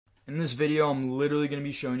In this video, I'm literally going to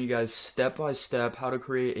be showing you guys step by step how to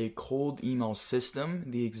create a cold email system,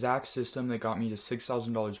 the exact system that got me to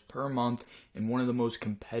 $6,000 per month in one of the most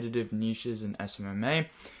competitive niches in SMMA.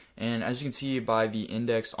 And as you can see by the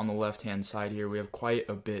index on the left hand side here, we have quite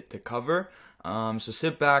a bit to cover. So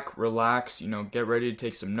sit back, relax, get ready to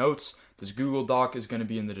take some notes. This Google Doc is going to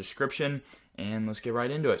be in the description, and let's get right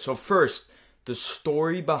into it. So first, the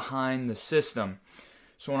story behind the system.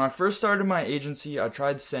 So when I first started my agency, I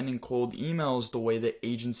tried sending cold emails the way the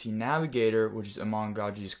Agency Navigator, which is Iman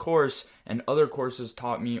Gaji's course, and other courses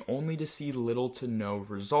taught me, only to see little to no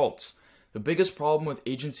results. The biggest problem with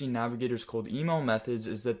Agency Navigator's cold email methods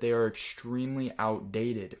is that they are extremely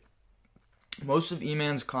outdated. Most of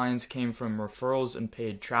Iman's clients came from referrals and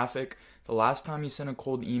paid traffic. The last time he sent a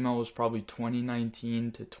cold email was probably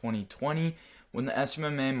 2019 to 2020, when the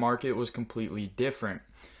SMMA market was completely different.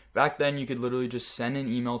 Back then, you could literally just send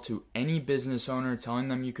an email to any business owner telling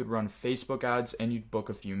them you could run Facebook ads and you'd book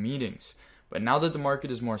a few meetings. But now that the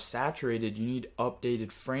market is more saturated, you need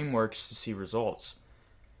updated frameworks to see results.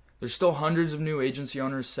 There's still hundreds of new agency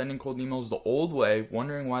owners sending cold emails the old way,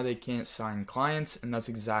 wondering why they can't sign clients, and that's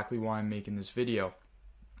exactly why I'm making this video.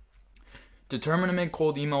 Determined to make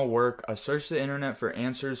cold email work, I searched the internet for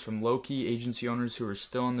answers from low-key agency owners who are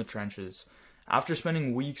still in the trenches. After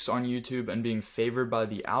spending weeks on YouTube and being favored by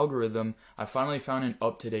the algorithm, I finally found an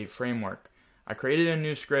up-to-date framework. I created a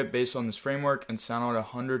new script based on this framework and sent out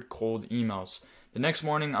 100 cold emails. The next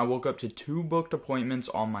morning, I woke up to 2 booked appointments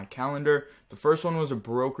on my calendar. The first one was a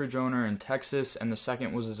brokerage owner in Texas, and the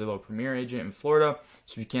second was a Zillow Premier agent in Florida.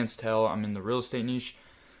 So if you can't tell, I'm in the real estate niche.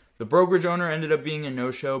 The brokerage owner ended up being a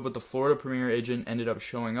no-show, but the Florida Premier agent ended up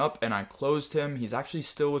showing up, and I closed him. He's actually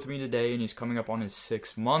still with me today, and he's coming up on his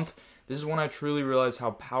 6th month. This is when I truly realized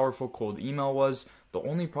how powerful cold email was. The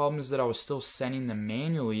only problem is that I was still sending them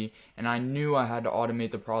manually, and I knew I had to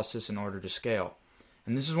automate the process in order to scale.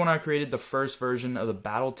 And this is when I created the first version of the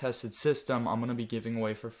battle-tested system I'm going to be giving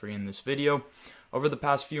away for free in this video. Over the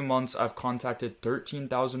past few months, I've contacted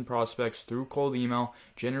 13,000 prospects through cold email,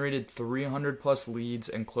 generated 300 plus leads,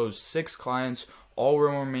 and closed 6 clients, all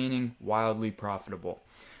remaining wildly profitable.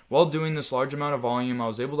 While doing this large amount of volume, I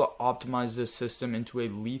was able to optimize this system into a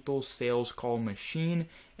lethal sales call machine.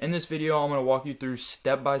 In this video, I'm going to walk you through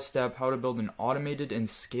step by step how to build an automated and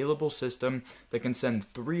scalable system that can send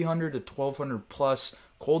 300 to 1,200 plus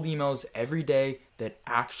cold emails every day that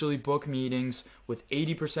actually book meetings with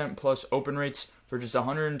 80% plus open rates for just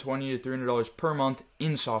 $120 to $300 per month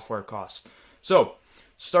in software costs. So,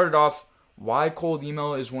 started off, why cold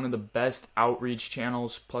email is one of the best outreach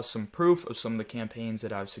channels, plus some proof of some of the campaigns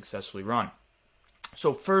that I've successfully run.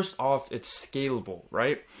 So first off, it's scalable,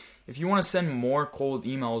 right? If you want to send more cold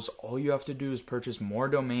emails, all you have to do is purchase more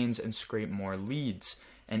domains and scrape more leads.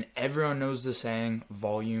 And everyone knows the saying,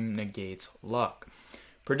 volume negates luck.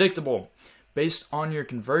 Predictable. Based on your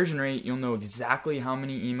conversion rate, you'll know exactly how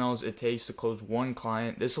many emails it takes to close one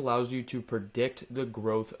client. This allows you to predict the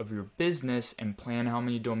growth of your business and plan how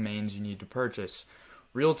many domains you need to purchase.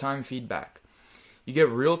 Real-time feedback. You get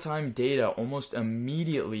real-time data almost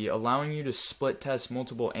immediately, allowing you to split test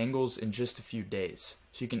multiple angles in just a few days.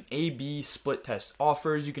 So you can A/B split test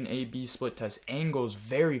offers, you can A/B split test angles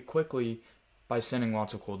very quickly by sending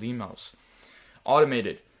lots of cold emails.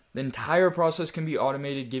 Automated. The entire process can be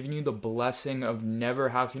automated, giving you the blessing of never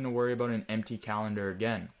having to worry about an empty calendar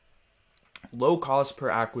again. Low cost per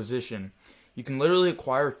acquisition. You can literally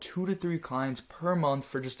acquire 2 to 3 clients per month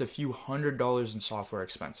for just a few $100s in software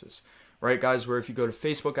expenses. Right, guys, where if you go to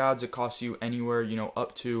Facebook ads, it costs you anywhere,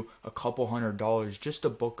 up to a couple $100 just to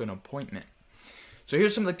book an appointment. So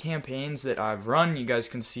here's some of the campaigns that I've run. You guys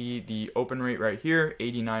can see the open rate right here,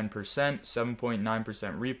 89%,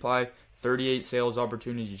 7.9% reply, 38 sales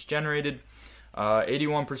opportunities generated,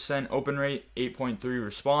 81% open rate, 8.3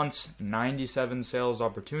 response, 97 sales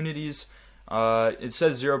opportunities. It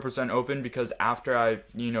says 0% open because after I've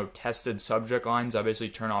tested subject lines, I basically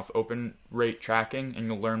turn off open rate tracking, and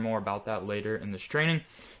you'll learn more about that later in this training.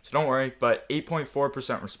 So don't worry, but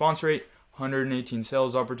 8.4% response rate, 118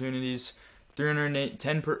 sales opportunities,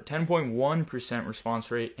 10.1%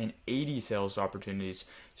 response rate, and 80 sales opportunities.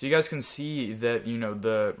 So you guys can see that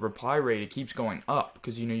the reply rate, it keeps going up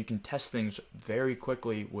because you can test things very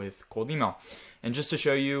quickly with cold email. And just to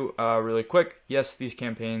show you really quick, yes, these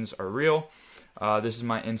campaigns are real. This is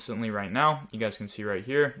my instantly right now. You guys can see right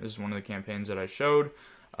here. This is one of the campaigns that I showed.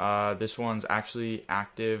 This one's actually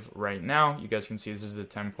active right now. You guys can see this is the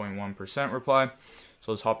 10.1% reply.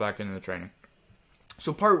 So let's hop back into the training.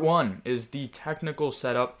 So part one is the technical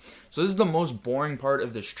setup. So this is the most boring part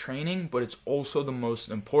of this training, but it's also the most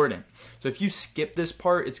important. So if you skip this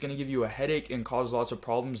part, it's going to give you a headache and cause lots of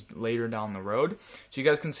problems later down the road. So you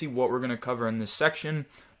guys can see what we're going to cover in this section: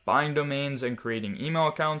 buying domains and creating email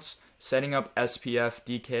accounts, setting up SPF,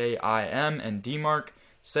 DKIM, and DMARC,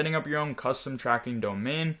 setting up your own custom tracking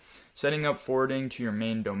domain, setting up forwarding to your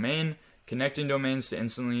main domain, connecting domains to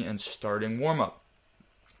instantly, and starting warm-up.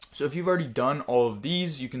 So if you've already done all of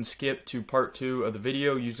these, you can skip to part 2 of the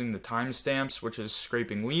video using the timestamps, which is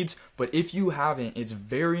scraping leads. But if you haven't, it's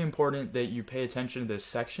very important that you pay attention to this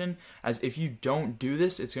section, as if you don't do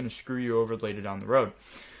this, it's going to screw you over later down the road.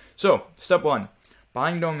 So step 1,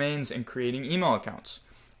 buying domains and creating email accounts.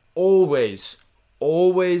 Always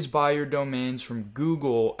buy your domains from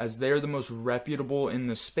Google, as they're the most reputable in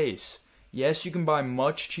the space. Yes, you can buy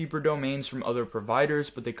much cheaper domains from other providers,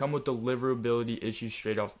 but they come with deliverability issues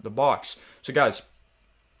straight off the box. So guys,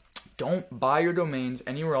 don't buy your domains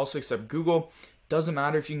anywhere else except Google. Doesn't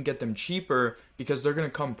matter if you can get them cheaper, because they're going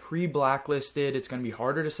to come pre-blacklisted. It's going to be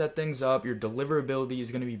harder to set things up. Your deliverability is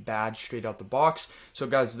going to be bad straight out the box. So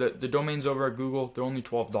guys, the domains over at Google, they're only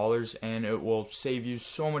 $12, and it will save you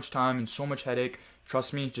so much time and so much headache.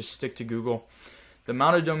 Trust me, just stick to Google. The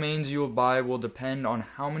amount of domains you will buy will depend on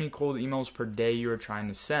how many cold emails per day you are trying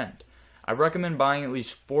to send. I recommend buying at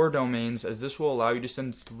least 4 domains, as this will allow you to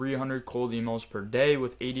send 300 cold emails per day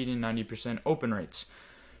with 80 to 90% open rates.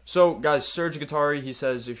 So guys, Serge Guattari, he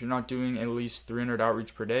says if you're not doing at least 300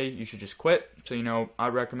 outreach per day, you should just quit. So I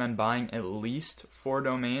recommend buying at least 4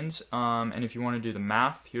 domains. And if you want to do the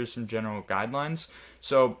math, here's some general guidelines.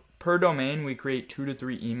 So per domain, we create 2 to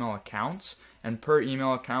 3 email accounts. And per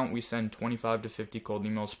email account, we send 25 to 50 cold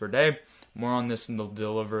emails per day. More on this in the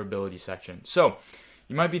deliverability section. So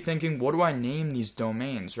you might be thinking, what do I name these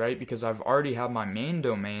domains, right? Because I've already have my main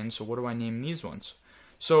domain, so what do I name these ones?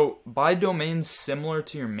 So buy domains similar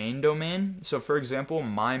to your main domain. So for example,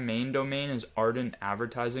 my main domain is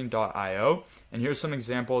ardentadvertising.io. And here's some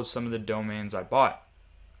examples of some of the domains I bought.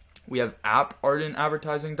 We have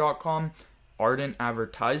appardentadvertising.com,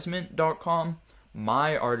 ardentadvertisement.com,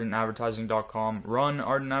 myardentadvertising.com,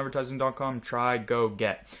 runardentadvertising.com, try, go,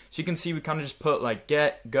 get. So you can see we kind of just put like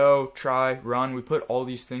get, go, try, run. We put all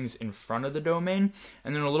these things in front of the domain.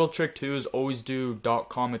 And then a little trick too is always do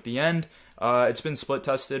 .com at the end. It's been split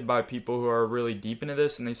tested by people who are really deep into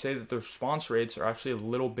this, and they say that the response rates are actually a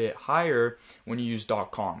little bit higher when you use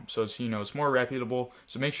 .com. So it's, it's more reputable.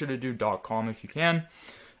 So make sure to do .com if you can.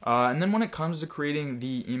 And then when it comes to creating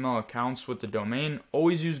the email accounts with the domain,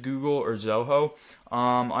 always use Google or Zoho.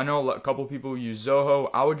 I know a couple people use Zoho.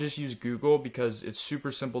 I would just use Google because it's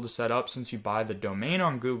super simple to set up since you buy the domain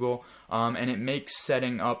on Google, and it makes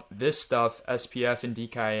setting up this stuff, SPF and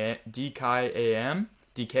DKIM,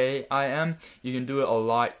 you can do it a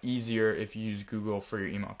lot easier if you use Google for your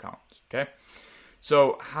email accounts, okay?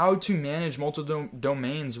 So how to manage multiple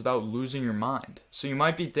domains without losing your mind. So you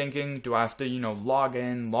might be thinking, do I have to, log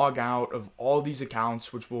in, log out of all these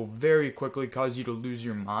accounts, which will very quickly cause you to lose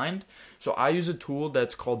your mind. So I use a tool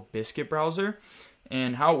that's called Biscuit Browser.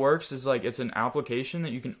 And how it works is it's an application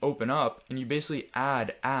that you can open up, and you basically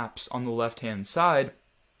add apps on the left-hand side.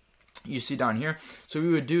 You see down here. So what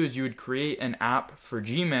you would do is you would create an app for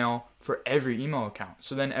Gmail for every email account.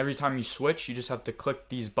 So then every time you switch, you just have to click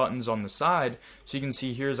these buttons on the side. So you can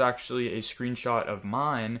see here's actually a screenshot of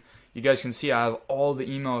mine. You guys can see I have all the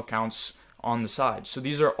email accounts on the side. So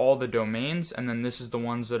these are all the domains, and then this is the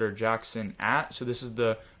ones that are Jackson at. So this is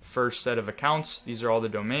the first set of accounts. These are all the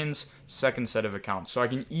domains, second set of accounts. So I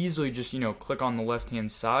can easily just, click on the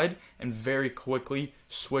left-hand side and very quickly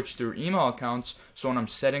switch through email accounts. So when I'm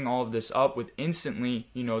setting all of this up with instantly,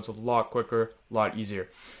 it's a lot quicker, a lot easier.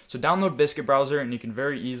 So download Biscuit Browser, and you can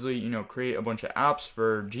very easily, create a bunch of apps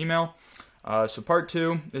for Gmail. So part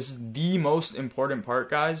 2, this is the most important part,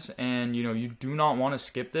 guys, and you do not want to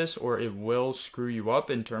skip this, or it will screw you up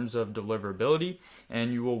in terms of deliverability,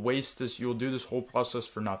 and you will waste this, you'll do this whole process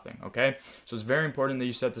for nothing, okay? So it's very important that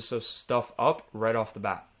you set this stuff up right off the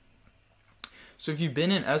bat. So if you've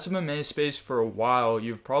been in SMMA space for a while,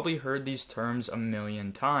 you've probably heard these terms a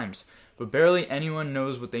million times, but barely anyone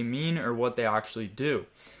knows what they mean or what they actually do.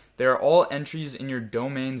 They are all entries in your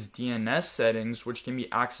domain's DNS settings, which can be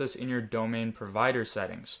accessed in your domain provider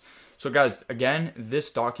settings. So guys, again,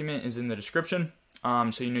 this document is in the description.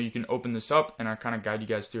 So you can open this up, and I kind of guide you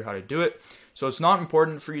guys through how to do it. So it's not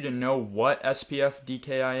important for you to know what SPF,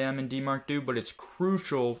 DKIM, and DMARC do, but it's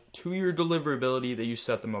crucial to your deliverability that you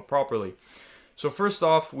set them up properly. So first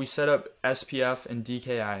off, we set up SPF and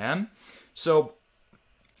DKIM. So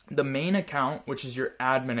The main account, which is your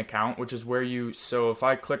admin account, which is where you, so if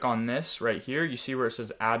I click on this right here, you see where it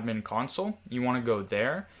says admin console, you want to go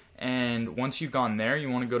there. And once you've gone there, you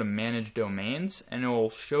want to go to manage domains, and it will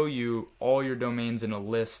show you all your domains in a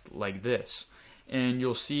list like this. And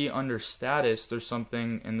you'll see under status, there's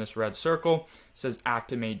something in this red circle, it says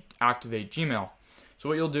activate Gmail. So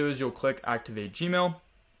what you'll do is you'll click activate Gmail,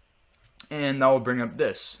 and that will bring up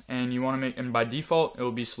this. And you want to make, and by default, it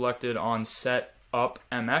will be selected on set up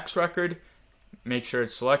MX record. Make sure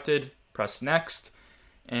it's selected, press next,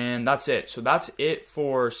 and that's it. So that's it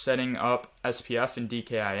for setting up SPF and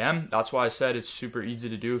DKIM. That's why I said it's super easy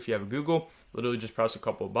to do if you have a Google. Literally just press a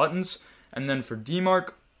couple of buttons. And then for DMARC,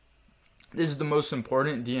 this is the most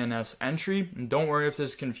important DNS entry. And don't worry if this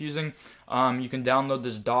is confusing. You can download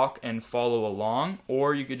this doc and follow along,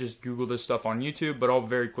 or you could just Google this stuff on YouTube, but I'll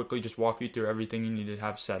very quickly just walk you through everything you need to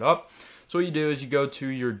have set up. So what you do is you go to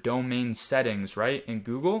your domain settings, right, in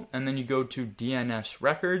Google, and then you go to DNS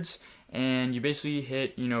records, and you basically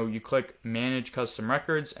hit, you click manage custom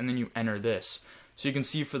records, and then you enter this. So you can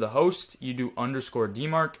see for the host, you do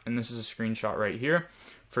 _DMARC, and this is a screenshot right here.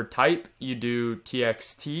 For type, you do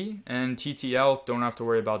TXT, and TTL, don't have to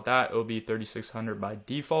worry about that. It'll be 3600 by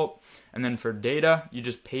default. And then for data, you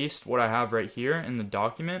just paste what I have right here in the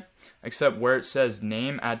document, except where it says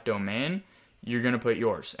name at domain, you're going to put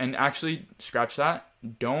yours. And actually, scratch that.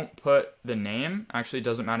 Don't put the name. Actually, it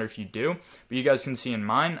doesn't matter if you do. But you guys can see in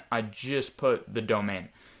mine, I just put the domain.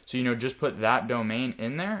 So, just put that domain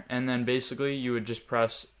in there. And then basically, you would just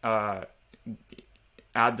press add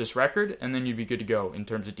this record. And then you'd be good to go in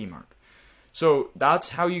terms of DMARC. So, that's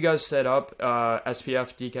how you guys set up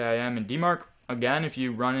SPF, DKIM, and DMARC. Again, if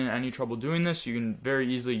you run into any trouble doing this, you can very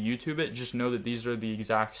easily YouTube it. Just know that these are the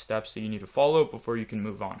exact steps that you need to follow before you can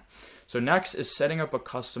move on. So next is setting up a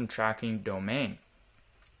custom tracking domain.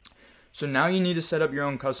 So now you need to set up your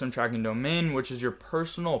own custom tracking domain, which is your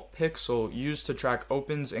personal pixel used to track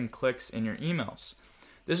opens and clicks in your emails.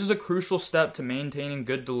 This is a crucial step to maintaining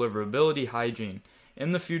good deliverability hygiene.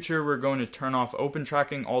 In the future, we're going to turn off open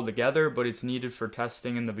tracking altogether, but it's needed for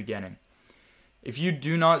testing in the beginning. If you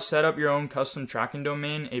do not set up your own custom tracking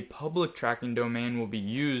domain, a public tracking domain will be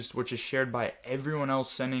used, which is shared by everyone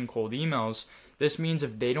else sending cold emails. This means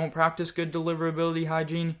if they don't practice good deliverability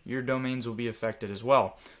hygiene, your domains will be affected as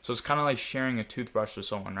well. So it's kind of like sharing a toothbrush with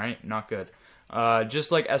someone, right? Not good.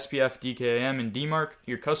 Just like SPF, DKIM, and DMARC,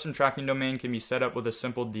 your custom tracking domain can be set up with a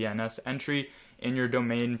simple DNS entry in your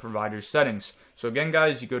domain provider settings. So again,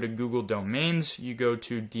 guys, you go to Google Domains, you go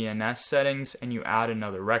to DNS settings, and you add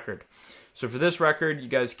another record. So for this record, you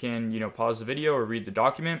guys can, pause the video or read the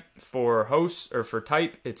document. For host or for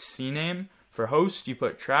type, it's CNAME. For host, you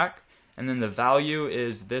put track, and then the value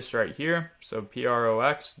is this right here. So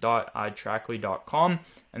prox.itrackly.com,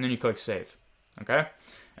 and then you click save. Okay?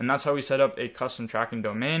 And that's how we set up a custom tracking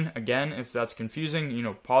domain. Again, if that's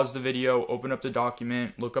confusing, pause the video, open up the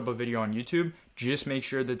document, look up a video on YouTube. Just make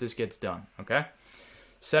sure that this gets done. Okay?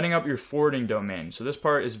 Setting up your forwarding domain. So this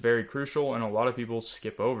part is very crucial, and a lot of people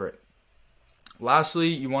skip over it. Lastly,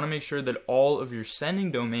 you want to make sure that all of your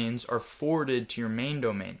sending domains are forwarded to your main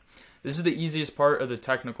domain. This is the easiest part of the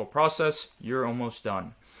technical process. You're almost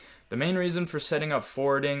done. The main reason for setting up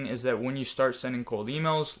forwarding is that when you start sending cold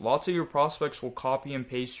emails, lots of your prospects will copy and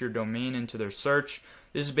paste your domain into their search.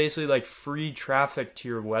 This is basically like free traffic to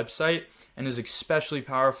your website and is especially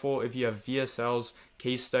powerful if you have VSLs,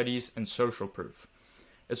 case studies, and social proof.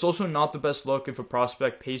 It's also not the best look if a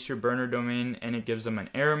prospect pastes your burner domain and it gives them an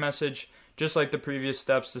error message. Just like the previous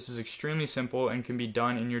steps, this is extremely simple and can be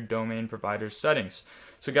done in your domain provider's settings.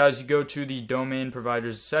 So guys, you go to the domain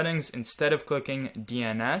provider's settings. Instead of clicking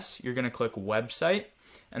DNS, you're going to click website,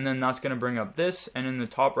 and then that's going to bring up this, and in the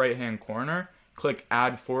top right hand corner, click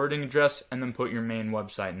add forwarding address, and then put your main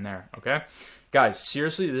website in there, okay? Guys,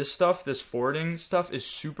 seriously, this forwarding stuff is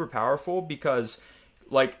super powerful because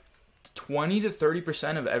like 20 to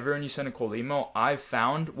 30% of everyone you send a cold email, I've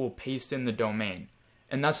found, will paste in the domain.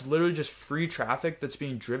 And that's literally just free traffic that's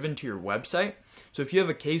being driven to your website. So if you have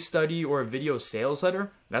a case study or a video sales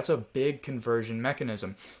letter, that's a big conversion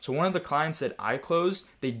mechanism. So one of the clients that I closed,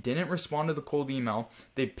 they didn't respond to the cold email.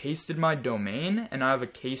 They pasted my domain, and I have a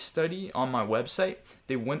case study on my website.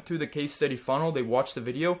 They went through the case study funnel. They watched the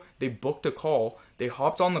video. They booked a call. They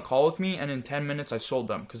hopped on the call with me, and in 10 minutes, I sold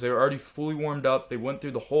them because they were already fully warmed up. They went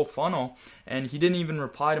through the whole funnel, and he didn't even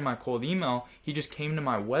reply to my cold email. He just came to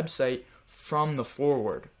my website, from the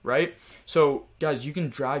forward, right? So guys, you can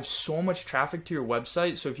drive so much traffic to your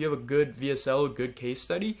website. So if you have a good VSL, a good case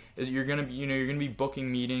study, you're gonna be, you're gonna be booking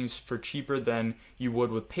meetings for cheaper than you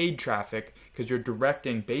would with paid traffic, because you're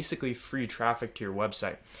directing basically free traffic to your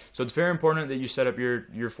website. So it's very important that you set up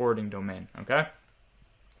your forwarding domain, okay?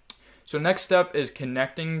 So next step is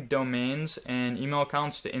connecting domains and email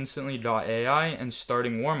accounts to instantly.ai and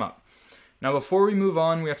starting warm-up. Now before we move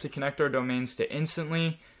on, we have to connect our domains to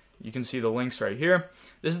Instantly. You can see the links right here.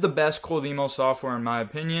 This is the best cold email software in my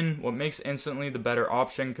opinion. What makes Instantly the better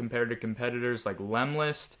option compared to competitors like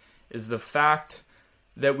Lemlist is the fact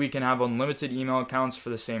that we can have unlimited email accounts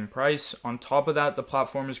for the same price. On top of that, the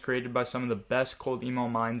platform is created by some of the best cold email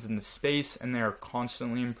minds in the space, and they are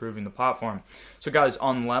constantly improving the platform. So guys,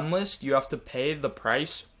 on Lemlist, you have to pay the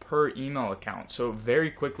price per email account. So it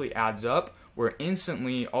very quickly adds up, where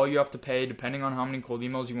Instantly, all you have to pay, depending on how many cold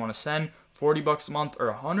emails you want to send, $40 a month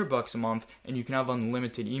or $100 a month, and you can have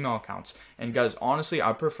unlimited email accounts. And guys, honestly,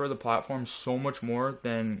 I prefer the platform so much more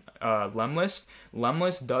than Lemlist.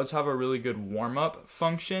 Lemlist does have a really good warm-up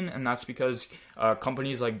function, and that's because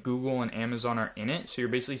companies like Google and Amazon are in it, so you're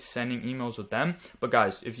basically sending emails with them. But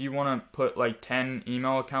guys, if you want to put like 10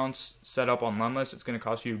 email accounts set up on Lemlist, it's going to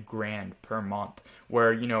cost you $1,000 per month,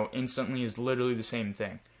 where, you know, Instantly is literally the same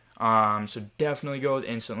thing. So definitely go with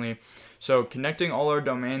Instantly. So connecting all our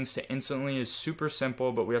domains to Instantly is super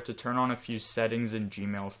simple, but we have to turn on a few settings in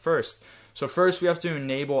Gmail first. So first we have to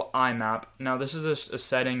enable IMAP. Now this is a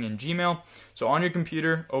setting in Gmail. So on your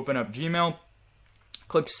computer, open up Gmail,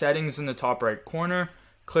 click settings in the top right corner,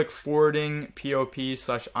 click forwarding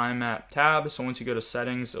POP/IMAP tab. So once you go to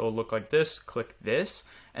settings, it'll look like this. Click this,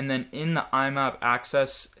 and then in the IMAP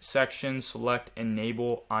access section, select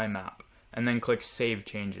enable IMAP, and then click save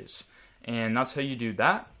changes. And that's how you do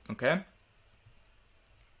that, okay?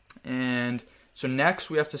 And so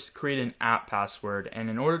next we have to create an app password.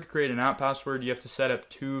 And in order to create an app password, you have to set up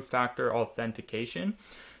two-factor authentication.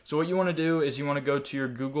 So what you want to do is you want to go to your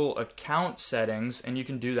Google account settings, and you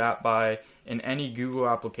can do that by in any Google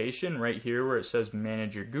application right here where it says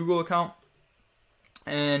manage your Google account.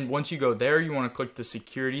 And once you go there, you want to click the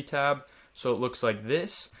security tab. So it looks like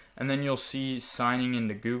this, and then you'll see signing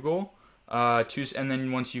into Google. And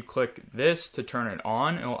then once you click this to turn it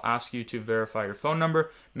on, it will ask you to verify your phone number.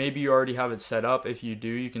 Maybe you already have it set up. If you do,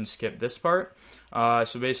 you can skip this part.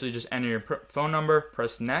 So basically just enter your phone number,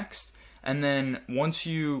 press next. And then once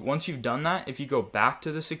you've done that, if you go back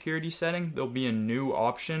to the security setting, there'll be a new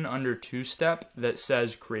option under two-step that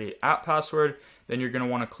says create app password. Then you're going to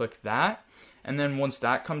want to click that. And then once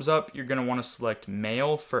that comes up, you're going to want to select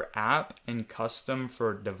mail for app and custom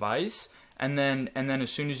for device. And then as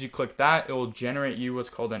soon as you click that, it will generate you what's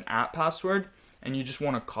called an app password, and you just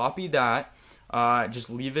want to copy that, just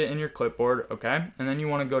leave it in your clipboard, okay? And then you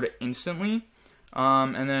want to go to Instantly,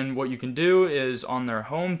 and then what you can do is on their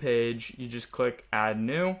home page, you just click add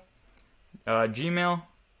new, Gmail,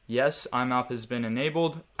 yes, IMAP has been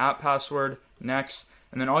enabled, app password, next,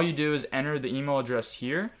 and then all you do is enter the email address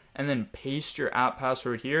here, and then paste your app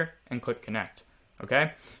password here, and click connect.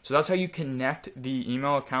 Okay, so that's how you connect the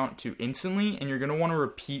email account to Instantly, and you're going to want to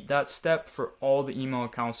repeat that step for all the email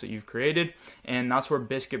accounts that you've created. And that's where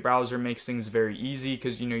Biscuit Browser makes things very easy,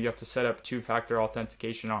 because you have to set up two-factor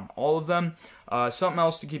authentication on all of them. Something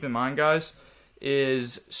else to keep in mind, guys,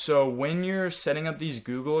 is so when you're setting up these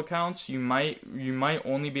Google accounts, you might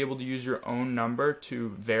only be able to use your own number to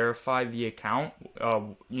verify the account,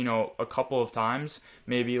 a couple of times,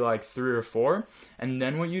 maybe like 3 or 4. And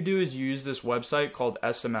then what you do is you use this website called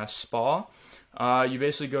SMMA. You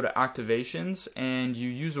basically go to activations and you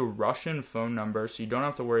use a Russian phone number, so you don't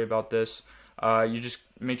have to worry about this. You just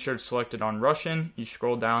make sure it's selected on Russian. You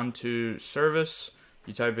scroll down to service,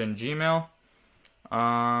 you type in Gmail.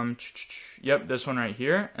 Yep, this one right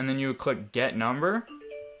here, and then you would click get number,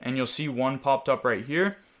 and you'll see one popped up right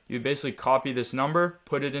here. You basically copy this number,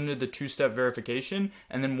 put it into the two-step verification,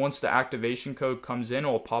 and then once the activation code comes in, it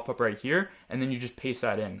will pop up right here, and then you just paste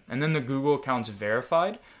that in, and then the Google account's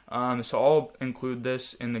verified. So I'll include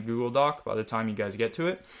this in the Google Doc by the time you guys get to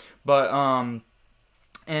it, but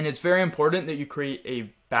and it's very important that you create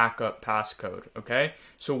a backup passcode, okay?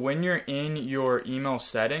 So when you're in your email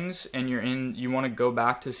settings and you want to go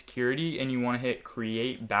back to security and you want to hit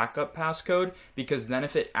create backup passcode, because then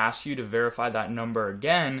if it asks you to verify that number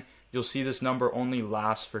again, you'll see this number only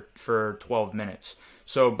lasts for 12 minutes.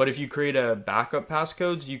 So, but if you create a backup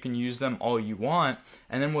passcodes, you can use them all you want.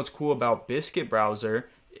 And then what's cool about Biscuit Browser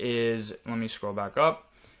is, let me scroll back up,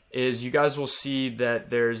 is you guys will see that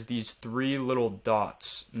there's these 3 little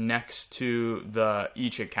dots next to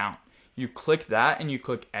each account. you click that and you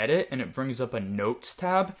click edit, and it brings up a notes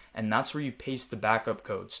tab, and that's where you paste the backup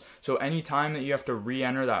codes. So anytime that you have to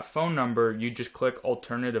re-enter that phone number, you just click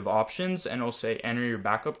alternative options and it'll say enter your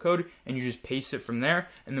backup code, and you just paste it from there.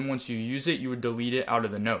 And then once you use it, you would delete it out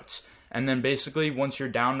of the notes. And then basically once you're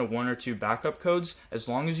down to 1 or 2 backup codes, as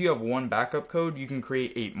long as you have 1 backup code, you can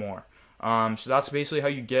create 8 more. So that's basically how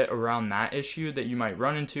you get around that issue that you might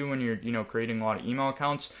run into when you're creating a lot of email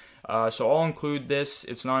accounts. So I'll include this.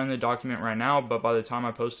 It's not in the document right now, but by the time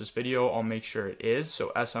I post this video, I'll make sure it is.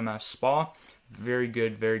 So SMS Spa, very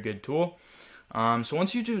good tool. So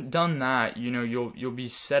once you've done that, you'll be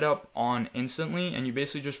set up on Instantly, and you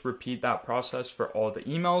basically just repeat that process for all the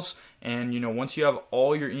emails. And once you have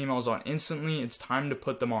all your emails on Instantly, it's time to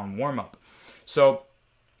put them on warm up. So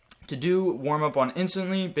to do warm up on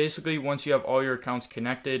Instantly, basically once you have all your accounts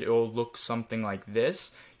connected, it will look something like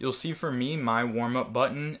this. You'll see for me, my warm up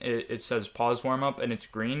button, it says pause warm up, and it's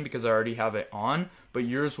green because I already have it on, but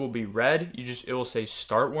yours will be red. It will say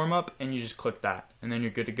start warm up, and you just click that, and then you're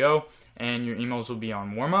good to go, and your emails will be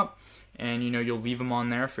on warm up, and you'll leave them on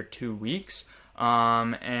there for 2 weeks.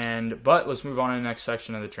 But let's move on to the next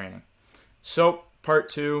section of the training. So part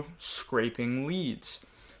 2, scraping leads.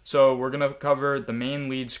 So we're going to cover the main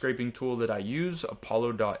lead scraping tool that I use,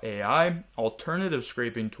 Apollo.ai, alternative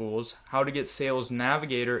scraping tools, how to get Sales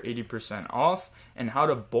Navigator 80% off, and how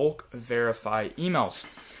to bulk verify emails.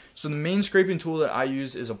 So the main scraping tool that I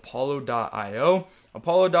use is Apollo.io.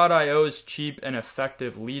 Apollo.io is cheap and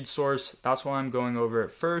effective lead source. That's why I'm going over it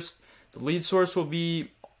first. The lead source will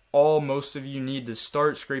be all most of you need to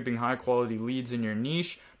start scraping high quality leads in your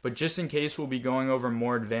niche, but just in case, we'll be going over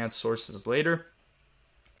more advanced sources later.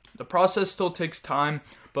 The process still takes time,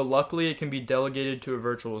 but luckily it can be delegated to a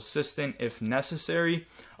virtual assistant if necessary.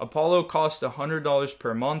 Apollo costs $100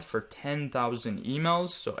 per month for 10,000 emails,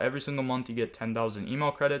 so every single month you get 10,000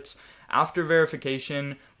 email credits. After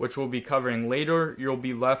verification, which we'll be covering later, you'll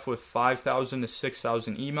be left with 5,000 to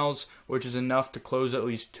 6,000 emails, which is enough to close at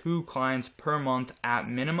least 2 clients per month at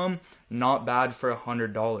minimum. Not bad for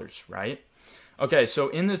 $100, right? Okay, so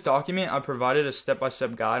in this document, I provided a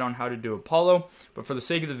step-by-step guide on how to do Apollo, but for the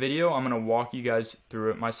sake of the video, I'm going to walk you guys through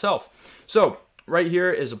it myself. So right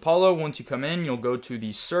here is Apollo. Once you come in, you'll go to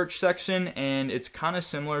the search section, and it's kind of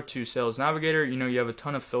similar to Sales Navigator. You have a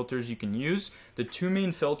ton of filters you can use. The 2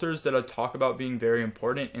 main filters that I talk about being very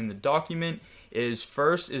important in the document is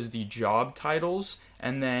first is the job titles,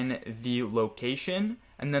 and then the location,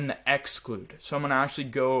 and then the exclude. So I'm going to actually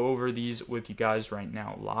go over these with you guys right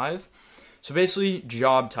now live. So basically,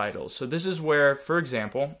 job titles. So this is where, for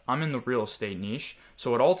example, I'm in the real estate niche. So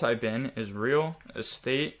what I'll type in is real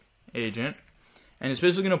estate agent, and it's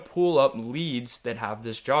basically going to pull up leads that have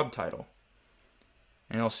this job title.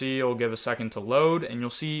 And you'll see it'll give a second to load, and you'll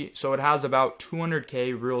see, so it has about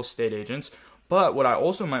 200K real estate agents. But what I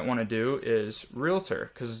also might want to do is realtor,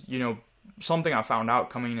 because, something I found out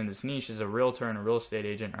coming in this niche is a realtor and a real estate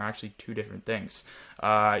agent are actually 2 different things.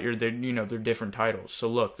 They're different titles. So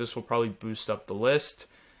look, this will probably boost up the list,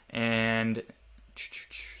 and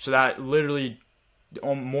so that literally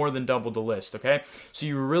more than doubled the list. Okay, so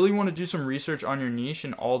you really want to do some research on your niche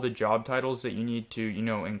and all the job titles that you need to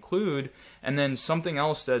include. And then something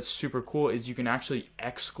else that's super cool is you can actually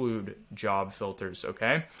exclude job filters.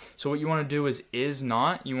 Okay, so what you want to do is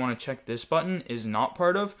not, you want to check this button, is not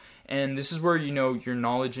part of. And this is where your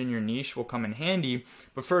knowledge in your niche will come in handy.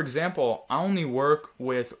 But for example, I only work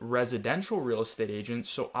with residential real estate agents,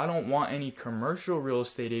 so I don't want any commercial real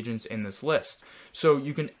estate agents in this list. So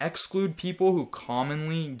you can exclude people who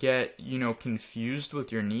commonly get confused with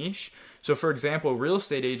your niche. So for example, real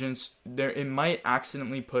estate agents, it might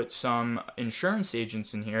accidentally put some insurance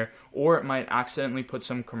agents in here, or it might accidentally put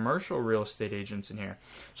some commercial real estate agents in here.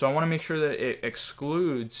 So I want to make sure that it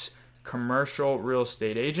excludes commercial real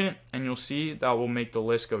estate agent, and you'll see that will make the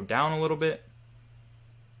list go down a little bit.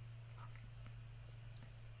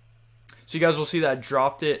 So you guys will see that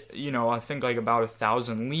dropped it, I think like about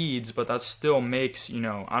 1,000 leads, but that still makes,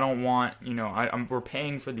 I don't want, we're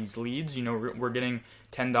paying for these leads, we're getting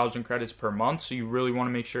 10,000 credits per month. So you really want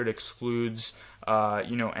to make sure it excludes,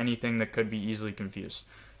 anything that could be easily confused.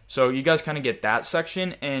 So you guys kind of get that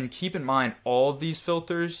section, and keep in mind all of these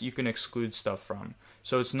filters you can exclude stuff from.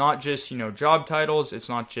 So it's not just, job titles, it's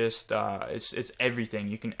not just, it's everything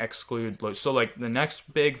you can exclude. So like the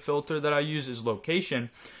next big filter that I use is location.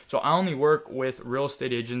 So I only work with real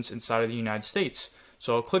estate agents inside of the United States.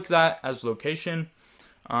 So I'll click that as location.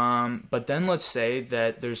 But then let's say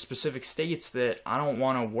that there's specific states that I don't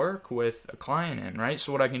want to work with a client in, right?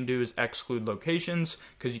 So what I can do is exclude locations,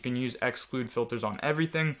 because you can use exclude filters on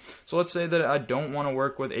everything. So let's say that I don't want to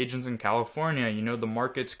work with agents in California. You know, the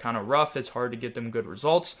market's kind of rough. It's hard to get them good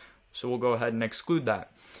results. So we'll go ahead and exclude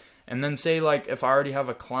that. And then say, like, if I already have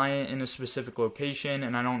a client in a specific location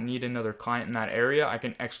and I don't need another client in that area, I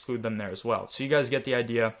can exclude them there as well. So you guys get the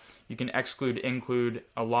idea. You can exclude, include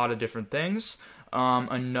a lot of different things.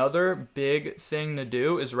 Another big thing to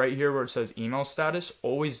do is right here where it says email status.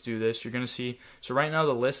 Always do this. You're going to see, so right now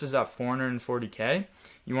the list is at 440K.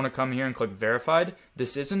 You want to come here and click verified.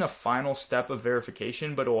 This isn't a final step of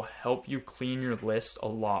verification, but it will help you clean your list a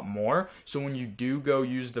lot more. So when you do go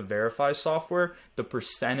use the verify software, the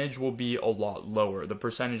percentage will be a lot lower. The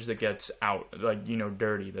percentage that gets out, like, you know,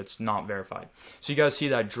 dirty, that's not verified. So you guys see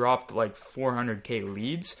that dropped like 400K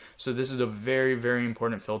leads. So this is a very, very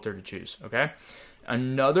important filter to choose, okay?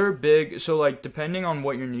 Another big, so like depending on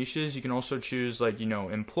what your niche is, you can also choose, like, you know,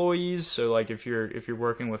 employees. So like if you're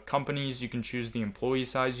working with companies, you can choose the employee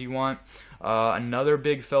size you want. Another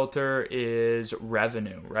big filter is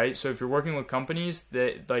revenue, right? So if you're working with companies,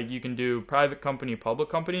 that, like, you can do private company, public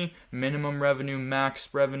company, minimum revenue, max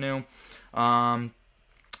revenue. Another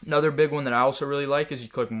big one that I also really like is you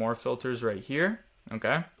click more filters right here.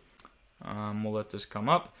 Okay, we'll let this come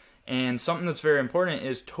up. And something that's very important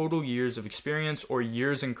is total years of experience or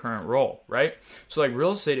years in current role, right? So like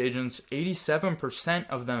real estate agents, 87%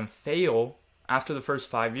 of them fail after the first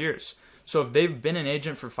 5 years. So if they've been an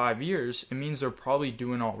agent for 5 years, it means they're probably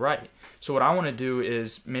doing all right. So what I want to do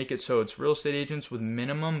is make it so it's real estate agents with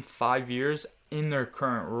minimum 5 years in their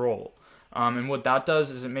current role. And what that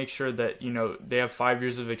does is it makes sure that, you know, they have 5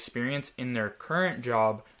 years of experience in their current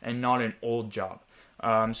job and not an old job.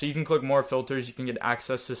 So you can click more filters. You can get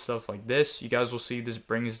access to stuff like this. You guys will see this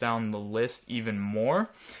brings down the list even more.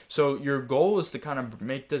 So your goal is to kind of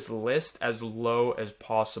make this list as low as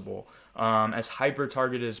possible, as hyper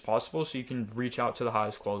targeted as possible, so you can reach out to the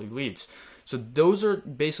highest quality leads. So those are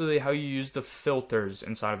basically how you use the filters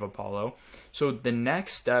inside of Apollo. So the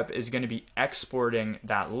next step is going to be exporting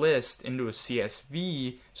that list into a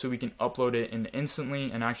CSV so we can upload it in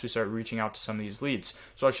instantly and actually start reaching out to some of these leads.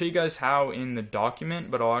 So I'll show you guys how in the document,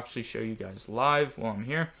 but I'll actually show you guys live while I'm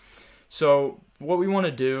here. So what we want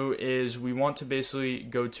to do is we want to basically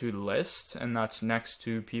go to list, and that's next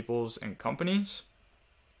to people's and companies.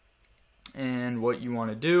 And what you want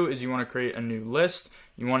to do is you want to create a new list.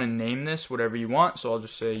 You want to name this whatever you want. So I'll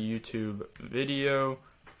just say YouTube video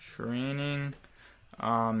training,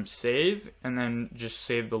 save, and then just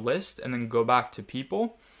save the list, and then go back to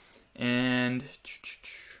people. And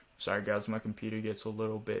sorry guys, my computer gets a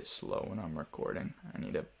little bit slow when I'm recording. I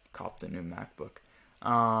need to cop the new MacBook.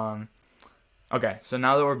 Okay, so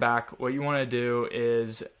now that we're back, what you want to do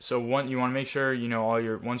is, you want to make sure, you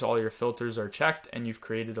know, once all your filters are checked and you've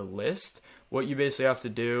created a list, what you basically have to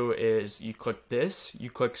do is you click this, you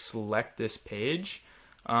click select this page,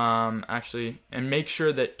 and make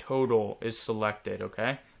sure that total is selected,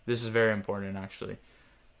 okay? This is very important, actually.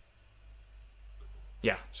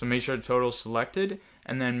 Yeah, so make sure total is selected,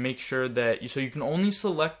 and then make sure that, so you can only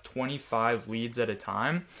select 25 leads at a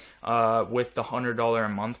time with the $100 a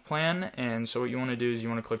month plan. And so what you want to do is you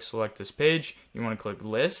want to click select this page, you want to click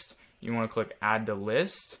list, you want to click add to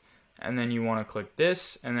list, and then you want to click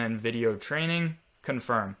this, and then video training,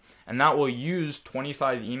 confirm. And that will use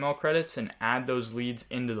 25 email credits and add those leads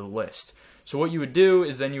into the list. So what you would do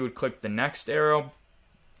is then you would click the next arrow,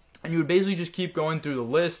 and you would basically just keep going through the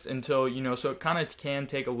list until, you know, so it kind of can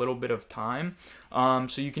take a little bit of time.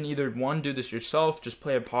 So you can either, one, do this yourself, just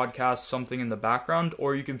play a podcast, something in the background,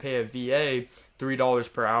 or you can pay a VA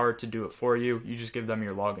 $3 per hour to do it for you. You just give them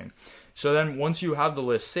your login. So then once you have the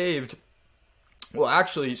list saved, well,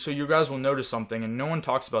 actually, so you guys will notice something, and no one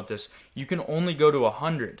talks about this. You can only go to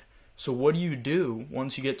 100. So what do you do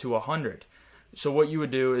once you get to 100? So what you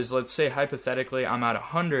would do is, let's say hypothetically I'm at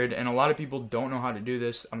 100, and a lot of people don't know how to do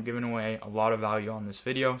this. I'm giving away a lot of value on this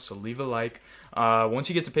video, so leave a like. Once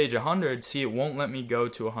you get to page 100, see, it won't let me go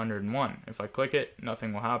to 101. If I click it,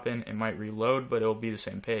 nothing will happen. It might reload, but it'll be the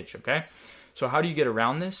same page, okay? So how do you get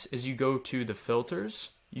around this is you go to the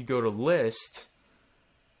filters, you go to list,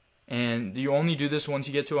 and you only do this once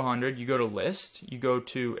you get to 100. You go to list, you go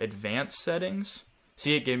to advanced settings.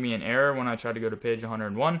 See, it gave me an error when I tried to go to page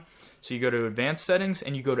 101. So you go to advanced settings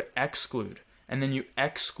and you go to exclude. and then you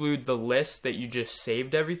exclude the list that you just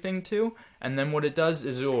saved everything to, and then what it does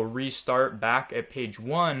is it will restart back at page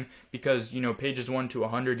 1 because, you know, pages 1 to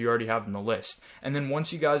 100 you already have in the list. And then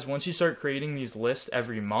once you start creating these lists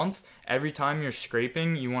every month, every time you're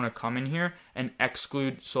scraping, you want to come in here and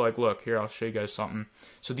exclude. So like, look here, I'll show you guys something.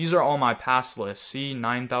 So these are all my past lists. See,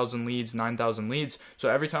 9,000 leads, 9,000 leads. So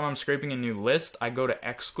every time I'm scraping a new list, I go to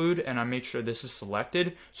exclude and I make sure this is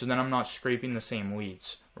selected, so then I'm not scraping the same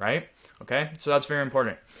leads, right? Okay, so that's very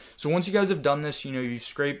important. So once you guys have done this, you know, you've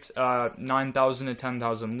scraped 9,000 to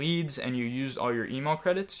 10,000 leads and you used all your email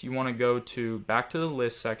credits, you want to go back to the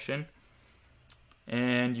list section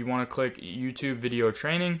and you want to click YouTube video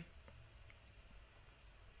training.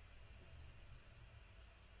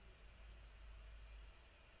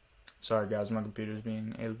 Sorry guys, my computer's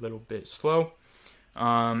being a little bit slow.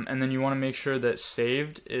 And then you want to make sure that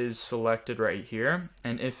saved is selected right here.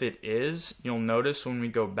 And if it is, you'll notice when we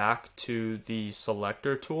go back to the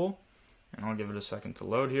selector tool, and I'll give it a second to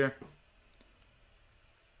load here.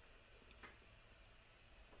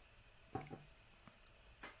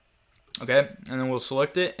 Okay, and then we'll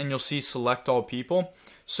select it and you'll see select all people.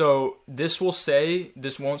 So this won't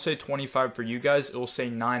say 25 for you guys, it will say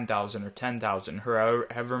 9,000 or 10,000,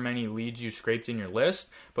 however many leads you scraped in your list.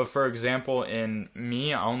 But for example, in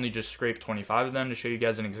me, I only just scraped 25 of them to show you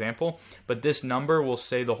guys an example, but this number will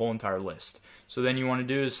say the whole entire list. So then you want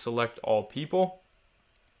to do is select all people.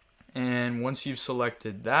 And once you've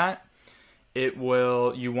selected that, you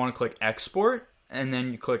want to click export, and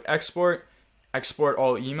then you click export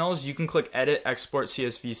all emails. You can click edit export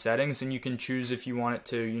CSV settings, and you can choose if you want it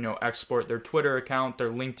to, you know, export their Twitter account, their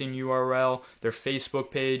LinkedIn URL, their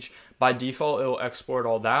Facebook page. By default, it'll export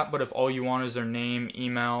all that, but if all you want is their name,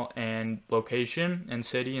 email, and location, and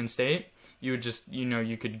city and state, you would just, you know,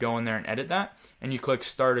 you could go in there and edit that, and you click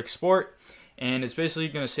start export, and it's basically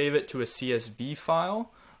going to save it to a CSV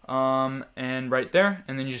file, and right there,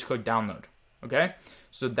 and then you just click download. Okay,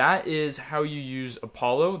 so that is how you use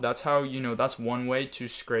Apollo. That's how, you know, that's one way to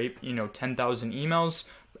scrape, you know, 10,000 emails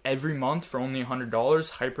every month for only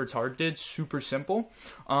 $100, hyper targeted, super simple.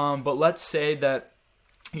 But let's say that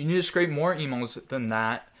you need to scrape more emails than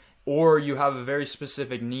that, or you have a very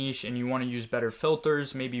specific niche and you want to use better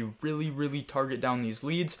filters, maybe really target down these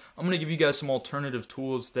leads. I'm going to give you guys some alternative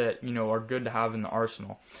tools that, you know, are good to have in the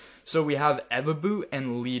arsenal. So we have Evaboot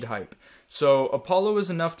and Lead Hype. So Apollo is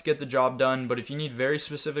enough to get the job done, but if you need very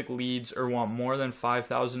specific leads or want more than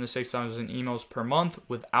 5,000 to 6,000 emails per month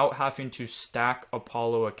without having to stack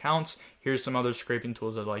Apollo accounts, here's some other scraping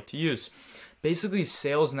tools I'd like to use. Basically,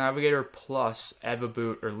 Sales Navigator plus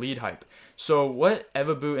Evaboot or Lead Hype. So what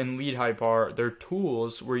Evaboot and Lead Hype are, they're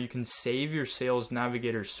tools where you can save your Sales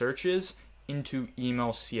Navigator searches into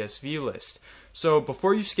email CSV list. So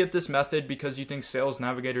before you skip this method because you think Sales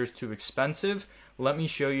Navigator is too expensive, let me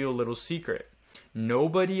show you a little secret.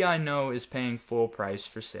 Nobody I know is paying full price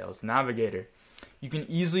for Sales Navigator. You can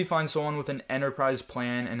easily find someone with an enterprise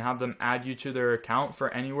plan and have them add you to their account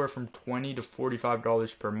for anywhere from $20 to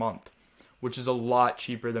 $45 per month, which is a lot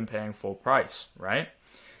cheaper than paying full price, right?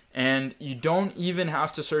 And you don't even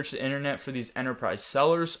have to search the internet for these enterprise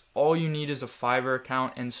sellers. All you need is a Fiverr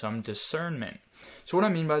account and some discernment. So what I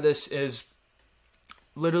mean by this is,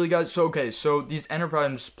 literally guys, so these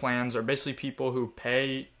enterprise plans are basically people who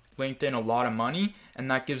pay LinkedIn a lot of money,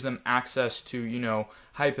 and that gives them access to, you know,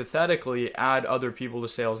 hypothetically add other people to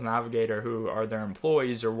Sales Navigator who are their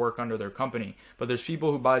employees or work under their company. But there's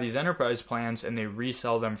people who buy these enterprise plans and they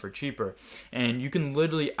resell them for cheaper. And you can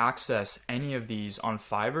literally access any of these on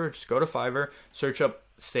Fiverr. Just go to Fiverr, search up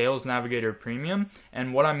Sales Navigator Premium,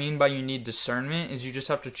 and what I mean by you need discernment is you just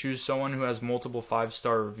have to choose someone who has multiple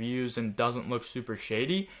 5-star reviews and doesn't look super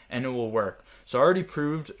shady, and it will work. So I already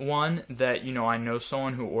proved one that, you know, I know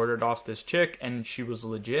someone who ordered off this chick and she was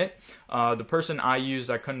legit. The person I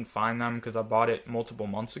used, I couldn't find them because I bought it multiple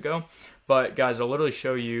months ago. But guys, I'll literally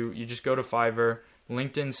show you. You just go to Fiverr,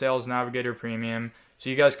 LinkedIn Sales Navigator Premium. So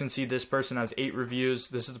you guys can see this person has 8 reviews.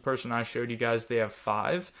 This is the person I showed you guys. They have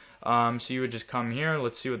 5. So you would just come here.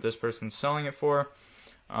 Let's see what this person's selling it for.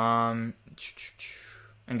 And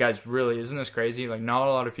guys, really, isn't this crazy? Like, not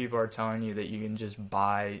a lot of people are telling you that you can just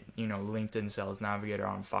buy, you know, LinkedIn Sales Navigator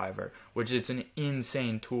on Fiverr, which it's an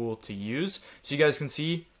insane tool to use. So you guys can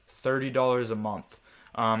see $30 a month.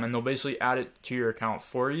 And they'll basically add it to your account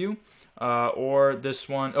for you. Or this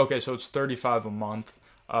one, okay, so it's $35 a month.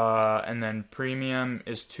 And then premium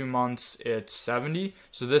is 2 months, it's $70.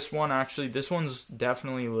 So this one's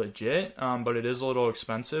definitely legit, but it is a little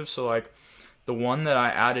expensive. So like the one that I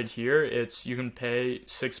added here, you can pay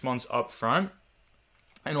 6 months up front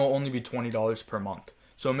and it'll only be $20 per month.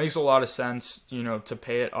 So it makes a lot of sense, you know, to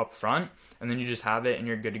pay it up front, and then you just have it and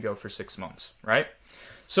you're good to go for 6 months, right?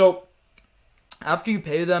 So after you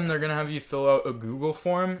pay them, they're going to have you fill out a Google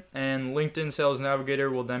form, and LinkedIn Sales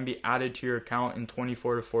Navigator will then be added to your account in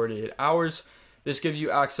 24 to 48 hours. This gives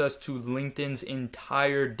you access to LinkedIn's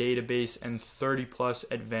entire database and 30 plus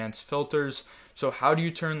advanced filters. So how do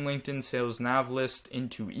you turn LinkedIn Sales Nav List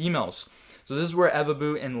into emails? So this is where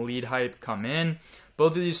Evaboot and Lead Hype come in.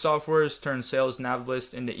 Both of these softwares turn Sales Nav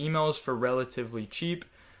List into emails for relatively cheaper.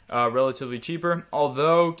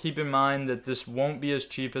 Although keep in mind that this won't be as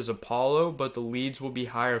cheap as Apollo, but the leads will be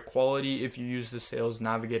higher quality if you use the Sales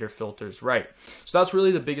Navigator filters right. So that's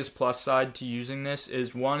really the biggest plus side to using this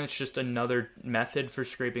is, one, it's just another method for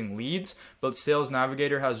scraping leads, but Sales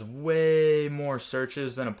Navigator has way more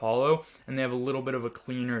searches than Apollo, and they have a little bit of a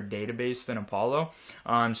cleaner database than Apollo.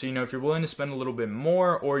 So, you know, if you're willing to spend a little bit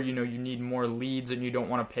more, or, you know, you need more leads and you don't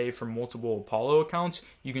want to pay for multiple Apollo accounts,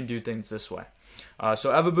 you can do things this way.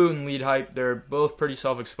 So Evaboot and Lead Hype, they're both pretty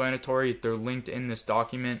self-explanatory. They're linked in this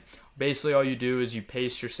document. Basically, all you do is you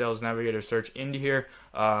paste your Sales Navigator search into here.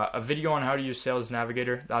 A video on how to use Sales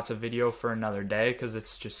Navigator, that's a video for another day because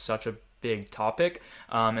it's just such a big topic.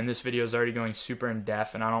 And this video is already going super in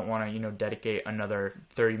depth, and I don't want to, you know, dedicate another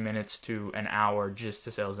 30 minutes to an hour just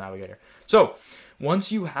to Sales Navigator. So once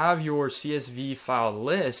you have your CSV file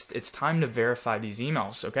list, it's time to verify these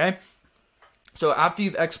emails, okay? So after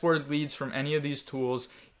you've exported leads from any of these tools,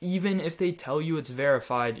 even if they tell you it's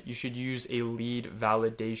verified, you should use a lead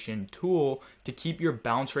validation tool to keep your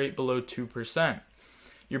bounce rate below 2%.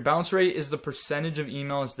 Your bounce rate is the percentage of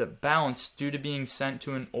emails that bounce due to being sent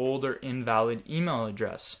to an old or invalid email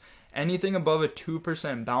address. Anything above a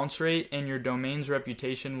 2% bounce rate and your domain's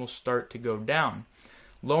reputation will start to go down.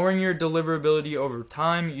 Lowering your deliverability over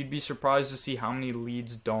time, you'd be surprised to see how many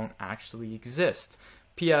leads don't actually exist.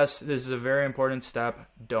 P.S. This is a very important step.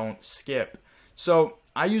 Don't skip. So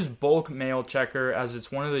I use bulk mail checker as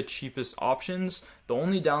it's one of the cheapest options. The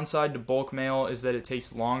only downside to bulk mail is that it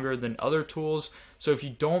takes longer than other tools. So if you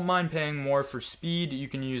don't mind paying more for speed, you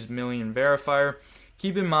can use Million Verifier.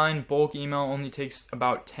 Keep in mind, bulk email only takes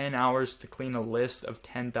about 10 hours to clean a list of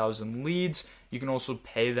 10,000 leads. You can also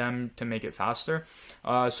pay them to make it faster.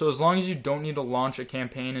 So as long as you don't need to launch a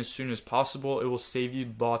campaign as soon as possible, it will save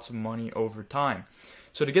you lots of money over time.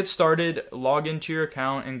 So to get started, log into your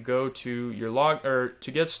account and go to your log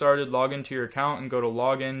into your account and go to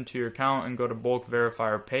log into your account and go to bulk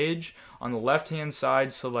verifier page. On the left hand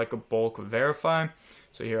side, select a bulk verify.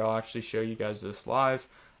 So here I'll actually show you guys this live.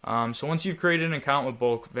 So once you've created an account with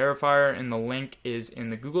bulk verifier and the link is in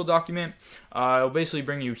the Google document, it'll basically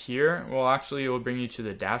bring you here. Well, actually it will bring you to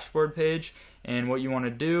the dashboard page, and what you want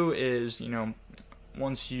to do is, you know,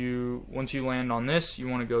 once you land on this, you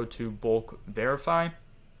want to go to bulk verify.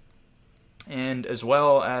 And as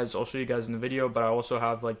well as, I'll show you guys in the video, but I also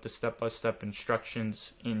have like the step-by-step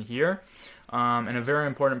instructions in here. And a very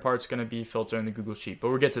important part is going to be filtering the Google Sheet, but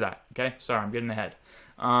we'll get to that, okay? Sorry, I'm getting ahead.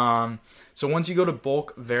 So once you go to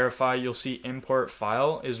bulk verify, you'll see import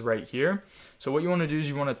file is right here. So what you want to do is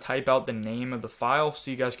you want to type out the name of the file so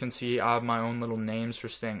you guys can see I have my own little names for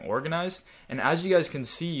staying organized. And as you guys can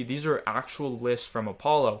see, these are actual lists from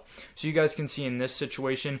Apollo. So you guys can see in this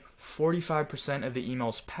situation, 45% of the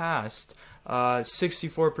emails passed,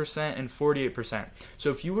 64% and 48%. So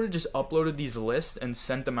if you would have just uploaded these lists and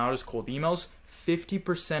sent them out as cold emails,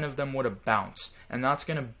 50% of them would have bounced, and that's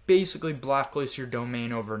going to basically blacklist your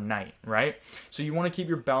domain overnight, right? So you want to keep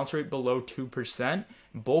your bounce rate below 2%.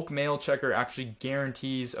 Bulk mail checker actually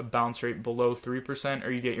guarantees a bounce rate below 3% or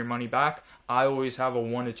you get your money back. I always have a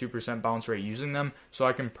 1 to 2% bounce rate using them, so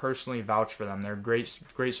I can personally vouch for them. They're great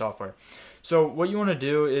software. So what you want to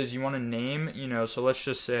do is you want to name, you know, so let's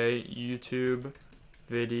just say YouTube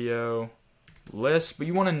video list, but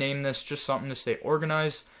you want to name this just something to stay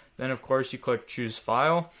organized. Then of course you click choose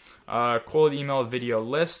file, cold email video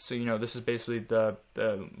list. So you know this is basically the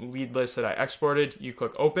lead list that I exported. You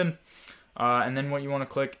click open, and then what you want to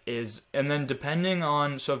click is, and then depending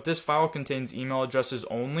on, so if this file contains email addresses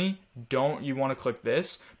only, you want to click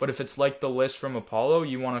this. But if it's like the list from Apollo,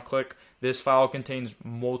 you want to click this file contains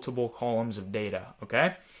multiple columns of data,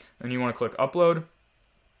 okay? And you want to click upload,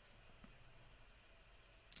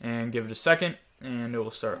 and give it a second, and it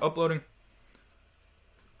will start uploading.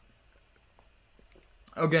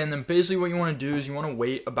 Okay, and then basically what you want to do is you want to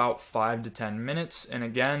wait about 5 to 10 minutes. And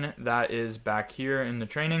again, that is back here in the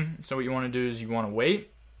training. So what you want to do is you want to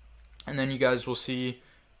wait, and then you guys will see,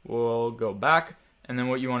 we'll go back. And then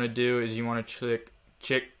what you want to do is you want to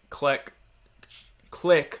click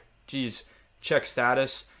check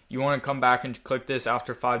status. you want to come back and click this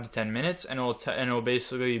after 5 to 10 minutes, and it'll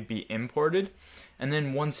basically be imported. And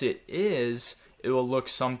then once it is, it will look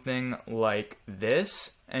something like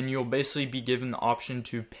this, and you'll basically be given the option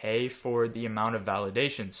to pay for the amount of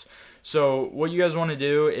validations. So what you guys want to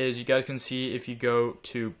do is, you guys can see if you go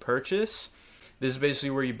to purchase, this is basically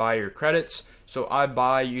where you buy your credits. So I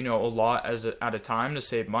buy, a lot at a time to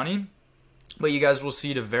save money. But you guys will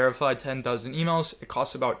see to verify 10,000 emails, it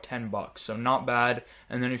costs about $10, so not bad.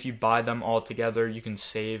 And then if you buy them all together, you can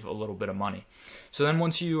save a little bit of money. So then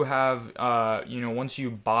once you have, once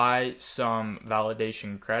you buy some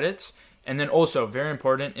validation credits, and then also very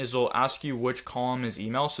important is it'll ask you which column is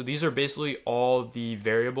email. So these are basically all the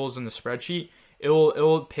variables in the spreadsheet.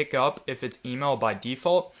 It'll pick up if it's email by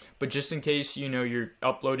default, but just in case, you're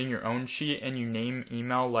uploading your own sheet and you name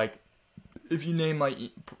email, like if you name like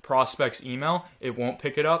prospect's email, it won't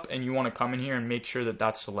pick it up, and you want to come in here and make sure that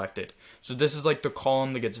that's selected. So this is like the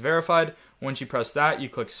column that gets verified. Once you press that, you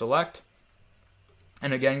click select.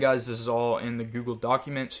 And again, guys, this is all in the Google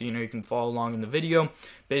document, so you can follow along in the video.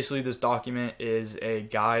 Basically, this document is a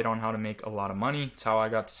guide on how to make a lot of money. It's how I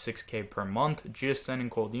got to 6K per month just sending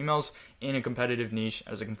cold emails in a competitive niche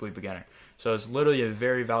as a complete beginner. So it's literally a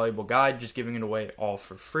very valuable guide, just giving it away all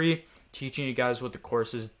for free, teaching you guys what the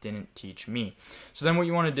courses didn't teach me. So then what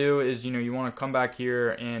you want to do is, you want to come back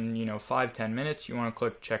here in, 5-10 minutes. You want to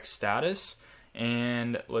click check status.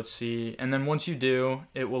 And let's see, and then once you do,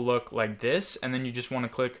 it will look like this, and then you just want to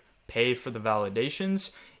click pay for the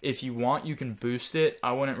validations. If you want, you can boost it.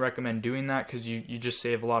 I wouldn't recommend doing that because you just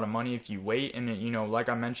save a lot of money if you wait, and like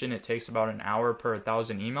I mentioned, it takes about an hour per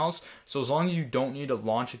 1,000 emails. So as long as you don't need to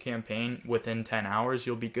launch a campaign within 10 hours,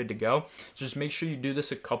 you'll be good to go. So just make sure you do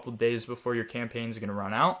this a couple days before your campaign is going to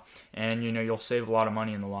run out, and you'll save a lot of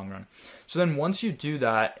money in the long run. So then once you do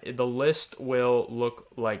that, the list will look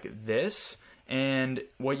like this. And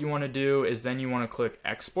what you want to do is then you want to click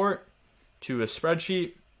export to a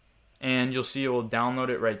spreadsheet, and you'll see it will download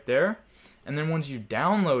it right there. And then once you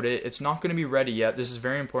download it, it's not going to be ready yet. This is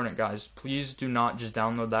very important, guys. Please do not just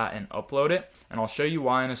download that and upload it, and I'll show you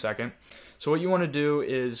why in a second. So what you want to do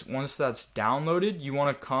is, once that's downloaded, you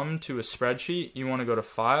want to come to a spreadsheet. You want to go to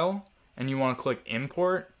file, and you want to click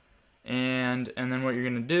import, and then what you're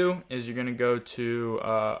going to do is you're going to go to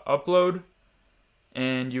upload,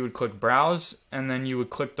 and you would click browse, and then you would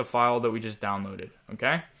click the file that we just downloaded,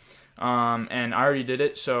 okay? And I already did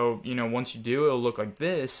it, so once you do, it'll look like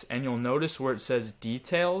this, and you'll notice where it says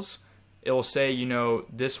details, it'll say,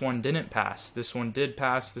 this one didn't pass, this one did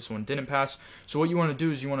pass, this one didn't pass. So what you want to do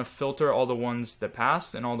is you want to filter all the ones that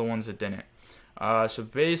passed and all the ones that didn't. So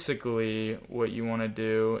basically what you want to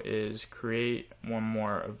do is create one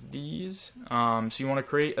more of these. So you want to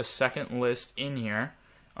create a second list in here.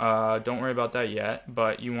 Don't worry about that yet,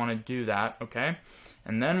 but you want to do that, okay?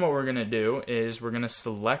 And then what we're going to do is we're going to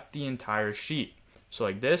select the entire sheet. So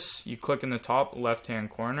like this, you click in the top left-hand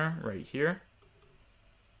corner right here.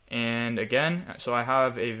 And again, so I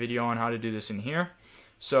have a video on how to do this in here.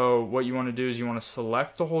 So what you want to do is you want to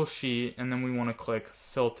select the whole sheet, and then we want to click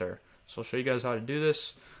filter. So I'll show you guys how to do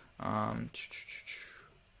this.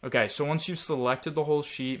 Okay, so once you've selected the whole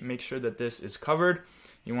sheet, make sure that this is covered.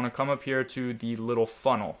 You want to come up here to the little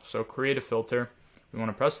funnel. So create a filter. We want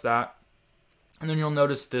to press that. And then you'll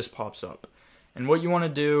notice this pops up. And what you want to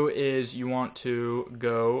do is you want to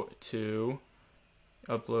go to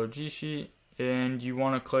upload G sheet, and you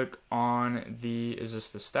want to click on the, is this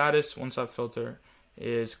the status? Once that filter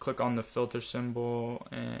is, click on the filter symbol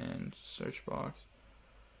and search box.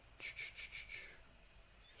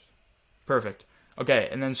 Perfect. Okay,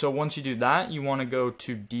 and then so once you do that, you want to go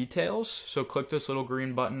to details. So click this little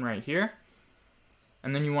green button right here.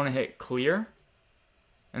 And then you want to hit clear.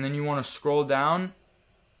 And then you want to scroll down.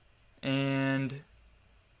 And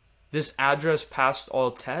this address passed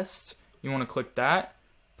all tests. You want to click that.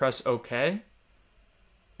 Press OK.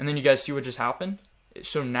 And then you guys see what just happened?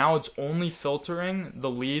 So now it's only filtering the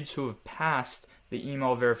leads who have passed the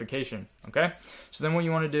email verification. Okay? So then what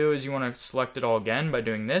you want to do is you want to select it all again by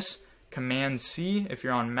doing this. Command C if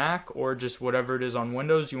you're on Mac, or just whatever it is on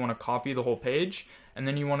Windows. You want to copy the whole page, and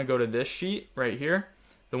then you want to go to this sheet right here,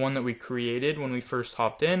 the one that we created when we first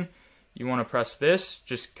hopped in. You want to press this,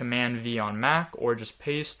 just Command V on Mac, or just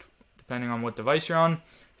paste depending on what device you're on.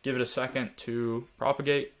 Give it a second to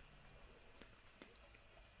propagate.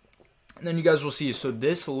 And then you guys will see, so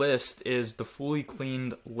this list is the fully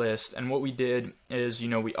cleaned list, and what we did is, we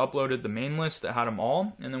uploaded the main list that had them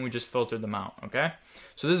all, and then we just filtered them out, okay?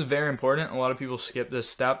 So this is very important. A lot of people skip this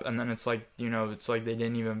step, and then it's like, it's like they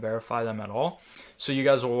didn't even verify them at all. So you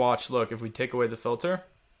guys will watch, look, if we take away the filter,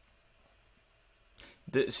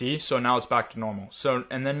 See, so now it's back to normal. So,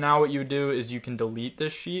 and then now what you do is you can delete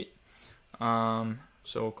this sheet. So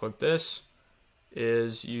we'll click this,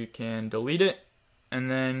 is you can delete it,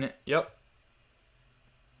 and then, yep.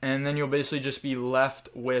 And then you'll basically just be left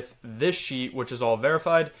with this sheet, which is all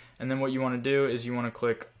verified. And then what you want to do is you want to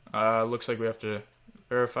click, looks like we have to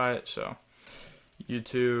verify it. So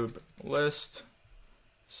YouTube list,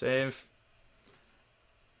 save.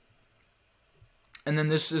 And then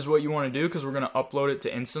this is what you want to do, because we're going to upload it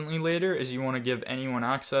to instantly later, is you want to give anyone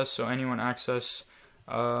access. So anyone access,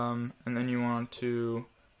 and then you want to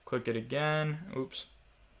click it again. Oops.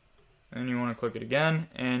 And you want to click it again,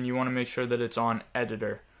 and you want to make sure that it's on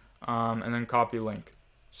editor, and then copy link.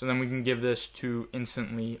 So then we can give this to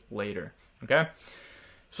instantly later. Okay.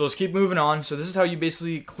 So let's keep moving on. So this is how you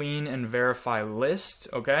basically clean and verify list,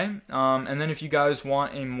 okay? And then if you guys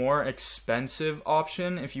want a more expensive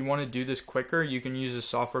option, if you want to do this quicker, you can use a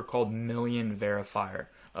software called Million Verifier.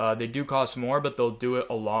 They do cost more, but they'll do it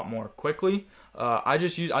a lot more quickly. I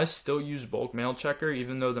still use bulk mail checker,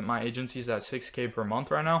 even though that my agency's at $6K per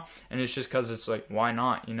month right now, and it's just because it's like, why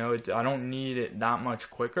not? You know, I don't need it that much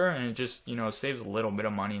quicker, and it just, you know, saves a little bit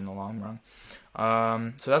of money in the long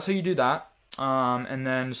run. So that's how you do that. And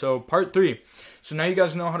then, so part 3. So now you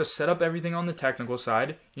guys know how to set up everything on the technical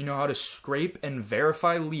side. You know how to scrape and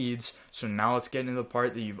verify leads. So now let's get into the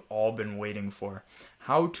part that you've all been waiting for.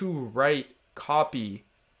 How to write copy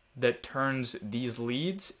that turns these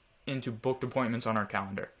leads into booked appointments on our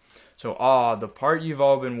calendar. So, the part you've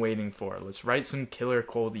all been waiting for. Let's write some killer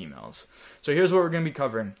cold emails. So here's what we're going to be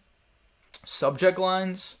covering. Subject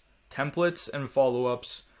lines, templates and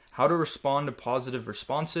follow-ups, how to respond to positive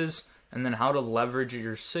responses, and then how to leverage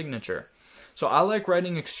your signature. So I like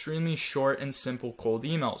writing extremely short and simple cold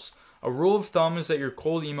emails. A rule of thumb is that your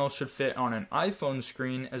cold email should fit on an iPhone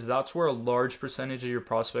screen, as that's where a large percentage of your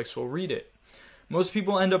prospects will read it. Most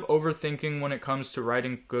people end up overthinking when it comes to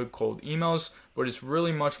writing good cold emails, but it's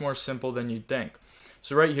really much more simple than you'd think.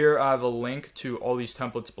 So right here, I have a link to all these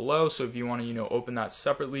templates below. So if you want to, open that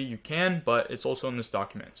separately, you can, but it's also in this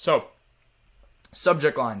document. So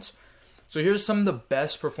subject lines. So here's some of the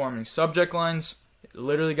best performing subject lines.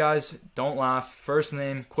 Literally, guys, don't laugh. First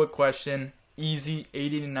name, quick question, easy,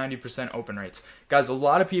 80 to 90% open rates. Guys, a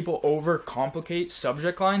lot of people overcomplicate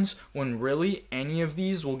subject lines when really any of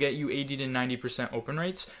these will get you 80 to 90% open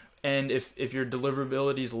rates. And if your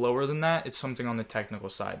deliverability is lower than that, it's something on the technical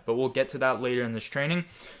side. But we'll get to that later in this training.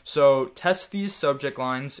 So test these subject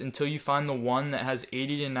lines until you find the one that has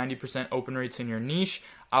 80 to 90% open rates in your niche.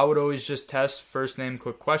 I would always just test first name,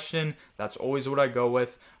 quick question. That's always what I go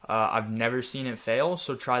with. I've never seen it fail,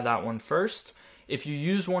 so try that one first. If you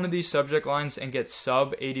use one of these subject lines and get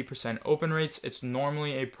sub 80% open rates, it's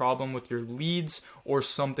normally a problem with your leads or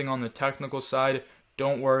something on the technical side.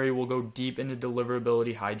 Don't worry, we'll go deep into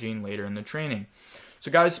deliverability hygiene later in the training.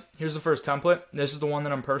 So guys, here's the first template. This is the one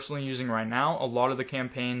that I'm personally using right now. A lot of the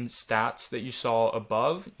campaign stats that you saw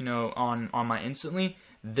above, on my Instantly,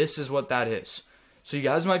 this is what that is. So you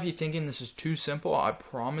guys might be thinking this is too simple. I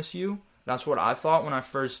promise you, that's what I thought when I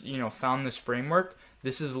first, found this framework.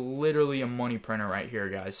 This is literally a money printer right here,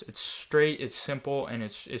 guys. It's straight, it's simple, and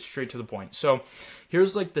it's straight to the point. So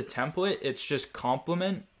here's like the template. It's just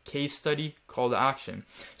compliment, case study, call to action.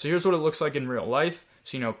 So here's what it looks like in real life.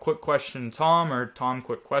 So, quick question, Tom, or Tom,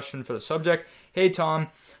 quick question for the subject. Hey, Tom.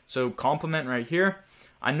 So compliment right here.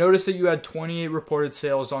 I noticed that you had 28 reported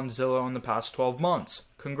sales on Zillow in the past 12 months.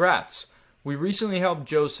 Congrats. We recently helped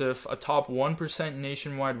Joseph, a top 1%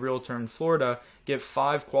 nationwide realtor in Florida, get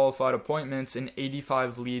 5 qualified appointments and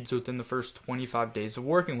 85 leads within the first 25 days of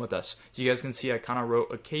working with us. So you guys can see I kind of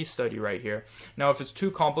wrote a case study right here. Now, if it's too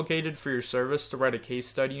complicated for your service to write a case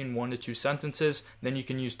study in 1 to 2 sentences, then you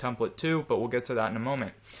can use template 2, but we'll get to that in a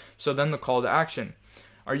moment. So then the call to action.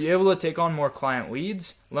 Are you able to take on more client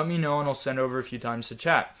leads? Let me know and I'll send over a few times to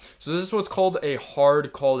chat. So this is what's called a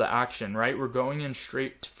hard call to action, right? We're going in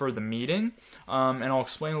straight for the meeting, and I'll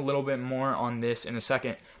explain a little bit more on this in a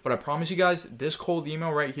second. But I promise you guys, this cold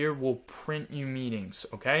email right here will print you meetings,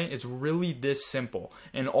 okay? It's really this simple.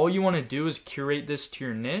 And all you want to do is curate this to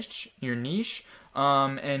your niche.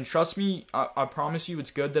 And trust me, I promise you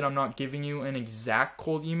it's good that I'm not giving you an exact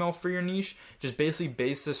cold email for your niche. Just basically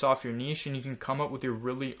base this off your niche and you can come up with your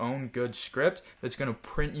really own good script that's going to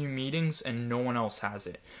print you meetings and no one else has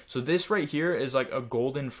it. So this right here is like a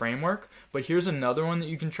golden framework, but here's another one that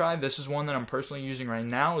you can try. This is one that I'm personally using right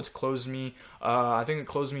now. It's closed me, I think it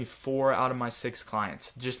closed me 4 out of my 6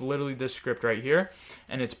 clients. Just literally this script right here.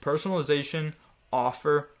 And it's personalization,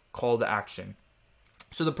 offer, call to action.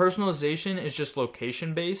 So the personalization is just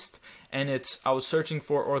location based, and I was searching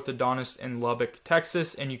for orthodontist in Lubbock,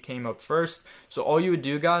 Texas, and you came up first. So all you would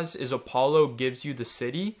do, guys, is Apollo gives you the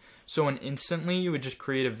city. So instantly you would just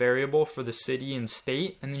create a variable for the city and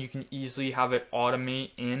state, and then you can easily have it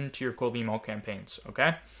automate into your cold email campaigns,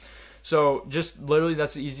 okay? So just literally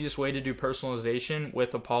that's the easiest way to do personalization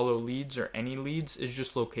with Apollo leads or any leads is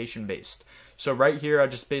just location based. So right here I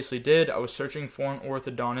just basically I was searching for an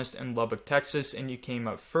orthodontist in Lubbock, Texas, and you came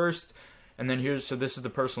up first. And then so this is the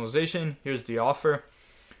personalization. Here's the offer.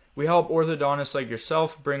 We help orthodontists like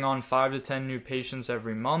yourself bring on 5 to 10 new patients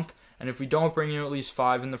every month. And if we don't bring you at least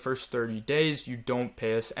 5 in the first 30 days, you don't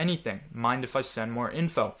pay us anything. Mind if I send more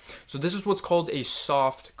info? So this is what's called a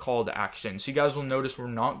soft call to action. So you guys will notice we're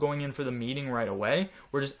not going in for the meeting right away.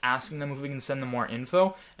 We're just asking them if we can send them more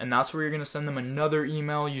info. And that's where you're going to send them another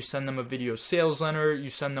email. You send them a video sales letter. You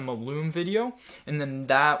send them a Loom video. And then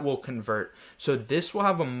that will convert. So this will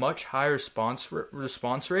have a much higher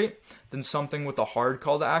response rate than something with a hard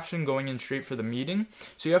call to action going in straight for the meeting.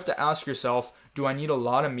 So you have to ask yourself, do I need a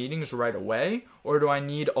lot of meetings right away, or do I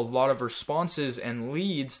need a lot of responses and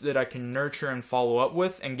leads that I can nurture and follow up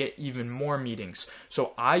with and get even more meetings?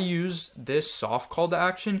 So I use this soft call to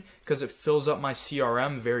action because it fills up my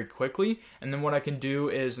CRM very quickly. And then what I can do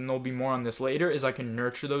is, and there'll be more on this later, is I can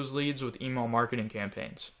nurture those leads with email marketing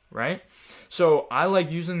campaigns, right? So I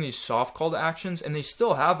like using these soft call to actions, and they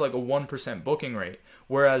still have like a 1% booking rate.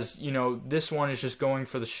 Whereas, this one is just going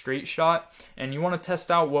for the straight shot, and you want to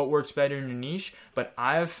test out what works better in your niche. But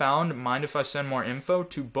I have found, mind if I send more info,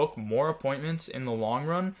 to book more appointments in the long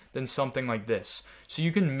run than something like this. So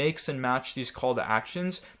you can mix and match these call to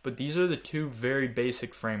actions, but these are the two very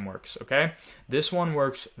basic frameworks, okay? This one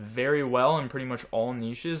works very well in pretty much all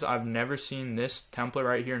niches. I've never seen this template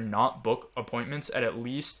right here not book appointments at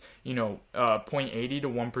least, 0.80 to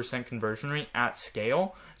 1% conversion rate at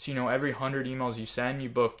scale. So, every 100 emails you send, you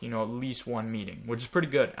book, at least one meeting, which is pretty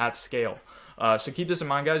good at scale. So keep this in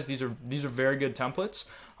mind, guys. These are very good templates.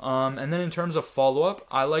 And then in terms of follow-up,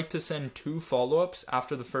 I like to send 2 follow-ups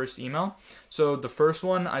after the first email. So the first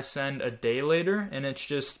one I send a day later, and it's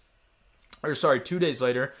 2 days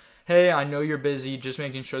later. Hey, I know you're busy, just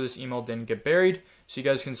making sure this email didn't get buried. So you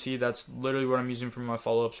guys can see that's literally what I'm using for my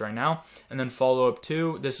follow-ups right now. And then follow-up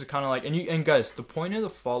 2, this is kind of like, and guys, the point of the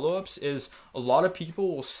follow-ups is a lot of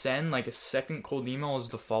people will send like a second cold email as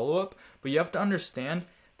the follow-up, but you have to understand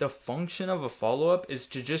the function of a follow-up is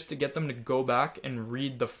just to get them to go back and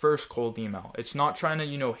read the first cold email. It's not trying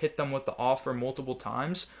to, hit them with the offer multiple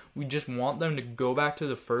times. We just want them to go back to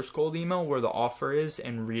the first cold email where the offer is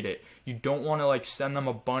and read it. You don't want to send them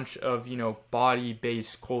a bunch of,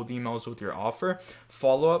 body-based cold emails with your offer.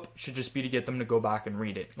 Follow-up should just be to get them to go back and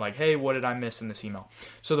read it. Like, hey, what did I miss in this email?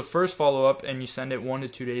 So the first follow-up, and you send it 1 to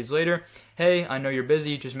 2 days later. Hey, I know you're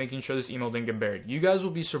busy, just making sure this email didn't get buried. You guys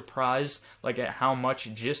will be surprised at how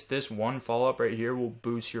much just this one follow-up right here will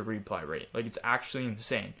boost your reply rate. It's actually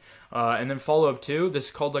insane. And then follow-up 2, this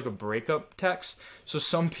is called a breakup text. So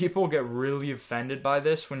some people get really offended by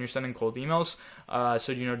this when you're sending cold emails.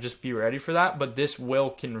 So just be ready for that. But this will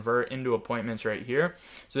convert into appointments right here.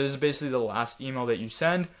 So this is basically the last email that you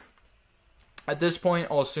send. At this point,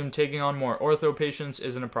 I'll assume taking on more ortho patients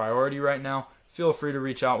isn't a priority right now. Feel free to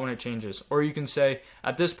reach out when it changes. Or you can say,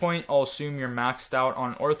 at this point, I'll assume you're maxed out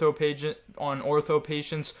on ortho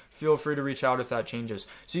patients. Feel free to reach out if that changes.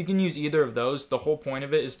 So you can use either of those. The whole point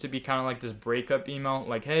of it is to be kind of like this breakup email,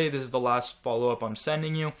 like, hey, this is the last follow-up I'm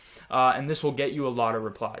sending you, and this will get you a lot of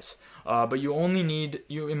replies. But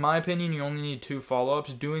in my opinion, you only need 2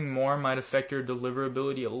 follow-ups. Doing more might affect your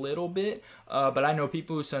deliverability a little bit, but I know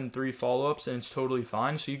people who send 3 follow-ups and it's totally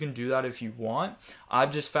fine, so you can do that if you want.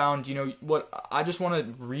 I've just found, I just want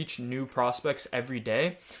to reach new prospects every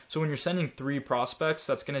day. So when you're sending 3 prospects,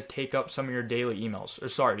 that's going to take up some of your daily emails. Or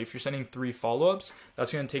sorry, if you're sending 3 follow-ups,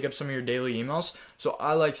 that's going to take up some of your daily emails. So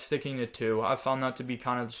I like sticking to 2. I found that to be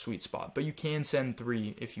kind of the sweet spot, but you can send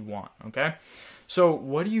 3 if you want, okay? So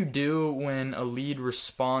what do you do when a lead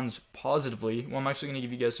responds positively? Well, I'm actually going to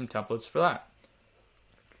give you guys some templates for that.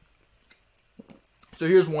 So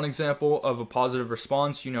here's one example of a positive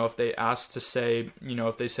response. If they ask to say,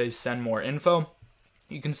 if they say send more info,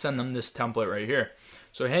 you can send them this template right here.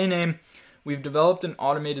 So, hey, name, we've developed an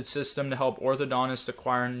automated system to help orthodontists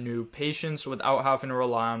acquire new patients without having to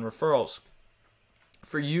rely on referrals.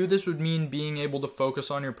 For you, this would mean being able to focus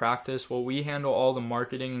on your practice while we handle all the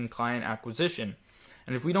marketing and client acquisition.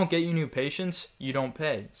 And if we don't get you new patients, you don't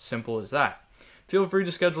pay. Simple as that. Feel free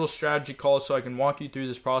to schedule a strategy call so I can walk you through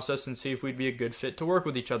this process and see if we'd be a good fit to work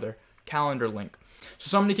with each other. Calendar link. So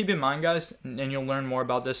something to keep in mind, guys, and you'll learn more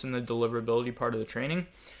about this in the deliverability part of the training.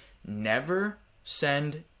 Never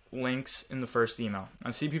send links in the first email.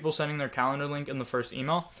 I see people sending their calendar link in the first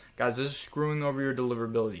email. Guys, this is screwing over your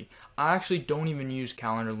deliverability. I actually don't even use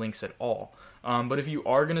calendar links at all. But if you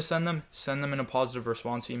are going to send them in a positive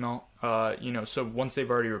response email, so once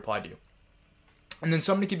they've already replied to you. And then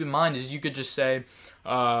something to keep in mind is you could just say,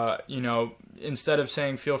 instead of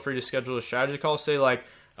saying feel free to schedule a strategy call, say like,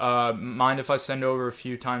 mind if I send over a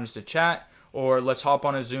few times to chat, or let's hop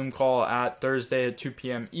on a Zoom call at Thursday at 2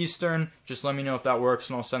 p.m. Eastern. Just let me know if that works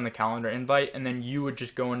and I'll send the calendar invite, and then you would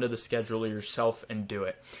just go into the scheduler yourself and do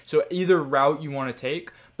it. So either route you want to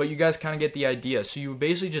take, but you guys kind of get the idea. So you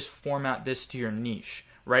basically just format this to your niche,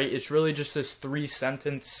 right? It's really just this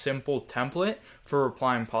 3-sentence simple template for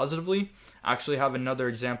replying positively. I actually have another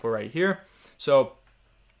example right here. So,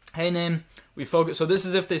 hey name, we focus. So this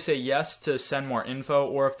is if they say yes to send more info,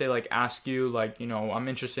 or if they like ask you like, I'm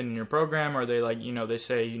interested in your program, or they like, they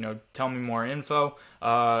say, tell me more info,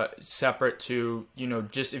 separate to,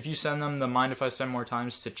 just if you send them the mind if I send more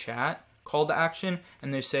times to chat call to action,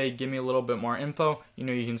 and they say, give me a little bit more info, you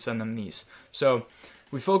can send them these. So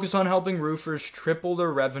we focus on helping roofers triple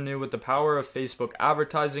their revenue with the power of Facebook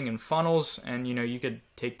advertising and funnels. And, you could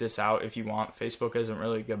take this out if you want. Facebook isn't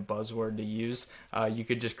really a good buzzword to use. You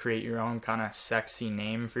could just create your own kind of sexy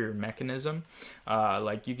name for your mechanism.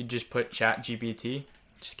 Like you could just put ChatGPT.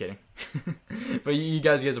 Just kidding. But you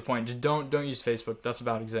guys get the point. Just don't use Facebook. That's a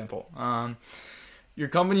bad example. Your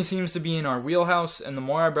company seems to be in our wheelhouse, and the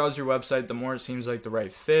more I browse your website, the more it seems like the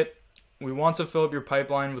right fit. We want to fill up your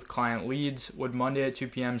pipeline with client leads. Would Monday at 2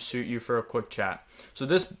 p.m. suit you for a quick chat? So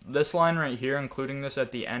this line right here, including this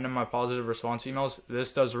at the end of my positive response emails,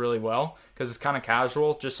 this does really well because it's kind of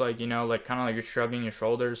casual, just like, kind of like you're shrugging your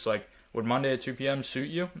shoulders, like, would Monday at 2 p.m. suit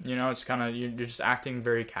you? It's kind of, you're just acting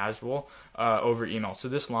very casual over email. So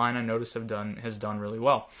this line I noticed has done really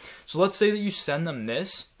well. So let's say that you send them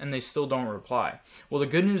this and they still don't reply. Well, the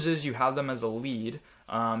good news is you have them as a lead.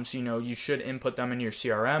 So, you should input them in your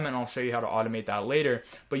CRM, and I'll show you how to automate that later,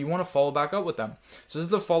 but you want to follow back up with them. So this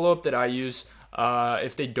is the follow-up that I use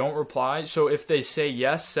if they don't reply. So if they say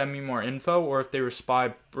yes, send me more info, or if they reply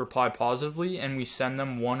positively and we send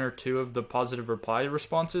them 1 or 2 of the positive reply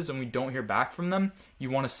responses and we don't hear back from them, you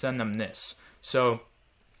want to send them this. So,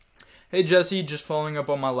 hey Jesse, just following up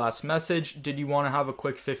on my last message. Did you want to have a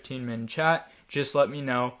quick 15-minute chat? Just let me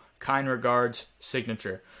know. Kind regards,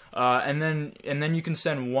 signature. And then you can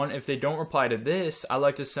send one. If they don't reply to this, I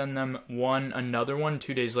like to send them another one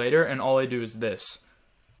 2 days later, and all I do is this.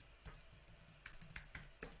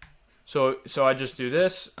 So I just do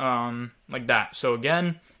this like that. So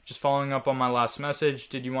again, just following up on my last message,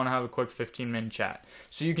 did you want to have a quick 15-minute chat?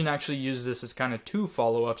 So you can actually use this as kind of 2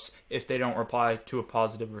 follow-ups if they don't reply to a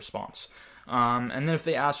positive response. And then if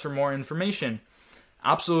they ask for more information,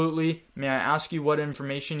 absolutely. May I ask you what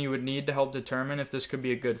information you would need to help determine if this could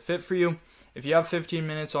be a good fit for you? If you have 15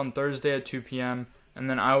 minutes on Thursday at 2 p.m., and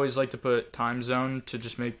then I always like to put time zone to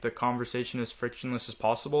just make the conversation as frictionless as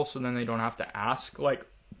possible, so then they don't have to ask like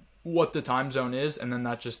what the time zone is, and then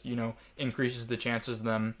that just, increases the chances of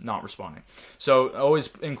them not responding. So always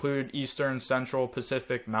include Eastern, Central,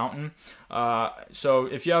 Pacific, Mountain. So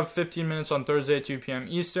if you have 15 minutes on Thursday at 2 p.m.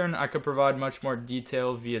 Eastern, I could provide much more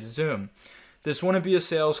detail via Zoom. This wouldn't be a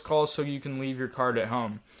sales call, so you can leave your card at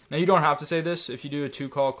home. Now, you don't have to say this. If you do a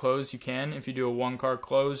 2-call close, you can. If you do a 1-card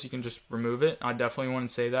close, you can just remove it. I definitely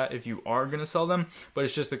wouldn't say that if you are going to sell them, but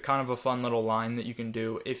it's just a kind of a fun little line that you can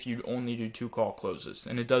do if you only do 2-call closes,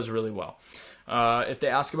 and it does really well. If they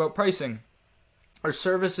ask about pricing, our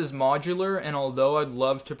service is modular, and although I'd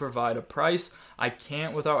love to provide a price, I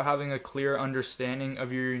can't without having a clear understanding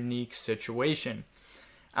of your unique situation.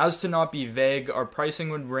 As to not be vague, our pricing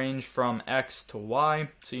would range from X to Y,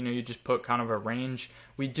 so you just put kind of a range.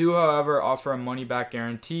 We do, however, offer a money-back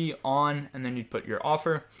guarantee on, and then you'd put your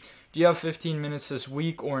offer. Do you have 15 minutes this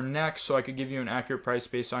week or next so I could give you an accurate price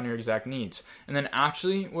based on your exact needs? And then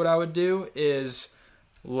actually what I would do is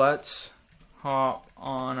let's hop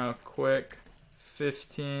on a quick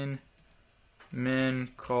 15-min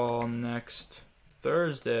call next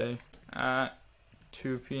Thursday at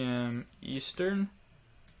 2 p.m. Eastern,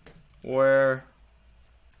 where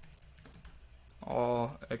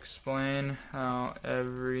I'll explain how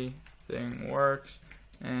everything works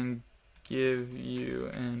and give you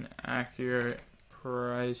an accurate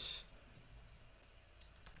price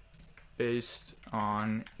based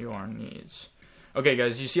on your needs. Okay,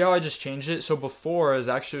 guys, you see how I just changed it? So before, it was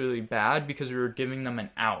actually really bad because we were giving them an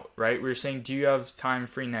out, right? We were saying, do you have time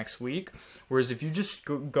free next week? Whereas if you just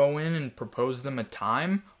go in and propose them a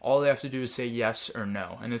time, all they have to do is say yes or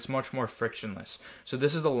no, and it's much more frictionless. So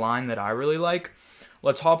this is a line that I really like.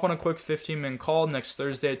 let's hop on a quick 15-minute call next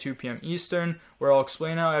Thursday at 2 p.m. Eastern, where I'll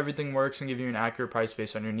explain how everything works and give you an accurate price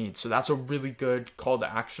based on your needs. So that's a really good call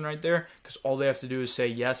to action right there, because all they have to do is say,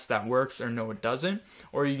 yes, that works, or no, it doesn't.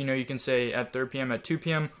 Or, you can say at 3 p.m., at 2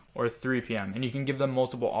 p.m., or 3 p.m. And you can give them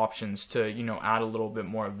multiple options to, add a little bit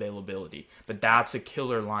more availability. But that's a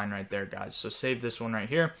killer line right there, guys. So save this one right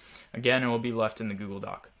here. Again, it will be left in the Google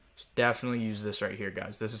Doc. So definitely use this right here,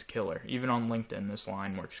 guys. This is killer. Even on LinkedIn, this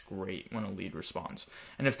line works great when a lead responds.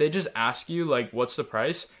 And if they just ask you, like, what's the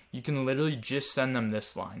price, you can literally just send them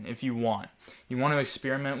this line if you want. You want to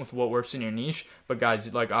experiment with what works in your niche, but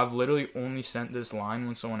guys, like, I've literally only sent this line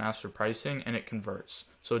when someone asks for pricing, and it converts.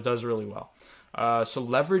 So it does really well. So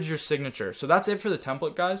leverage your signature. So that's it for the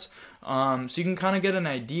template, guys. So you can kind of get an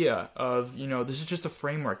idea of, this is just a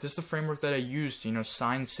framework. This is the framework that I used to,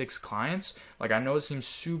 sign 6 clients. Like, I know it seems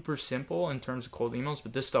super simple in terms of cold emails,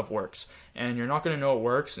 but this stuff works. And you're not going to know it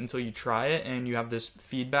works until you try it and you have this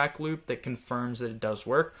feedback loop that confirms that it does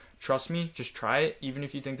work. Trust me, just try it. Even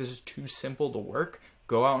if you think this is too simple to work,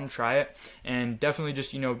 go out and try it. And definitely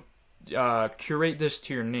just, curate this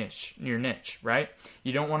to your niche, right?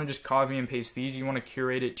 You don't want to just copy and paste these. You want to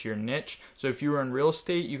curate it to your niche. So if you were in real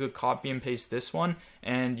estate, you could copy and paste this one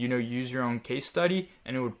and, use your own case study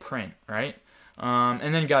and it would print, right?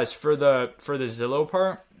 And then guys, for the Zillow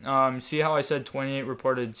part, see how I said 28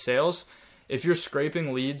 reported sales? If you're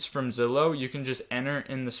scraping leads from Zillow, you can just enter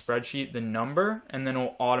in the spreadsheet the number and then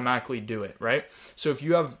it'll automatically do it, right? So if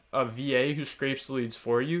you have a VA who scrapes the leads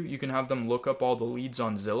for you, you can have them look up all the leads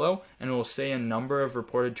on Zillow and it will say a number of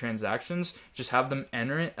reported transactions. Just have them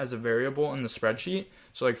enter it as a variable in the spreadsheet.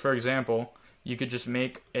 So like, for example, you could just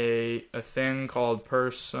make a thing called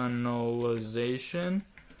personalization.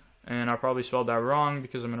 And I probably spelled that wrong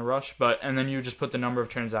because I'm in a rush, and then you just put the number of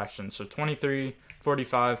transactions. So 23,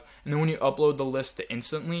 45, and then when you upload the list to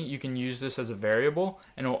Instantly, you can use this as a variable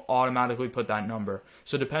and it'll automatically put that number.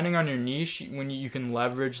 So depending on your niche, when you can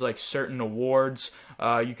leverage like certain awards,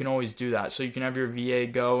 you can always do that. So you can have your VA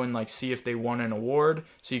go and like see if they won an award.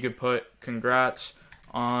 So you could put congrats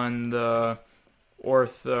on the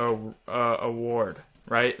Ortho award.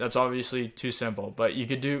 Right? That's obviously too simple, but you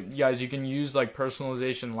could do, guys, you can use like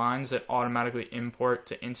personalization lines that automatically import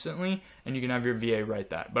to Instantly, and you can have your VA write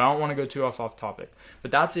that. But I don't want to go too off topic. But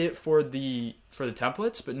that's it for the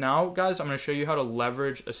templates. But now, guys, I'm going to show you how to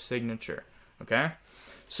leverage a signature. Okay?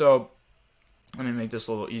 So let me make this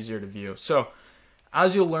a little easier to view. So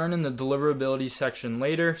as you'll learn in the deliverability section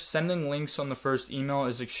later, sending links on the first email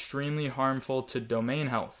is extremely harmful to domain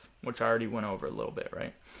health, which I already went over a little bit,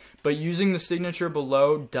 right? But using the signature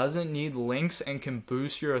below doesn't need links and can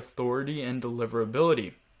boost your authority and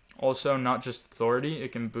deliverability. Also, not just authority,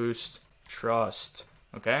 it can boost trust,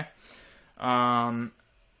 okay? Let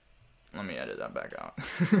me edit that back out.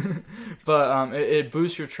 But it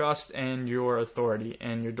boosts your trust and your authority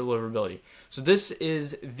and your deliverability. So this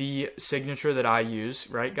is the signature that I use,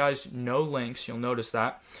 right, guys? No links, you'll notice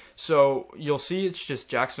that. So you'll see it's just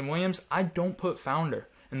Jackson Williams. I don't put founder.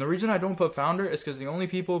 And the reason I don't put founder is because the only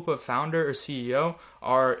people who put founder or CEO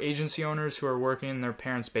are agency owners who are working in their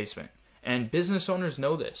parents' basement. And business owners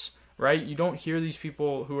know this, right? You don't hear these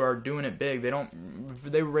people who are doing it big.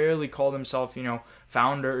 They rarely call themselves,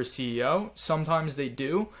 founder or CEO. Sometimes they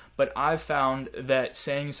do, but I've found that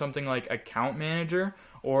saying something like account manager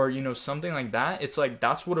or, something like that, it's like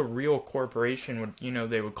that's what a real corporation would,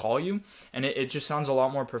 they would call you. And it just sounds a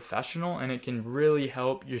lot more professional and it can really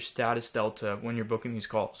help your status delta when you're booking these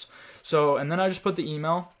calls. So, and then I just put the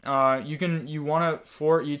email. You want to,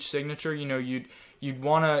 for each signature, you'd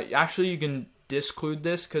want to, actually you can disclude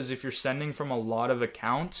this because if you're sending from a lot of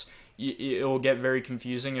accounts, it will get very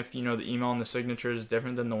confusing if, the email and the signature is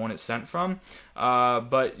different than the one it's sent from.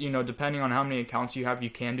 But, depending on how many accounts you have,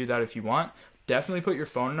 you can do that if you want. Definitely put your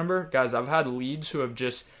phone number. Guys, I've had leads who have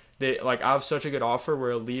I have such a good offer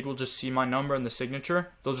where a lead will just see my number and the signature.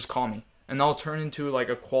 They'll just call me. And they'll turn into like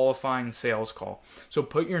a qualifying sales call. So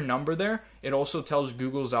put your number there. It also tells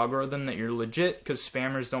Google's algorithm that you're legit because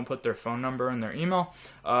spammers don't put their phone number in their email.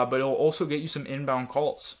 But it'll also get you some inbound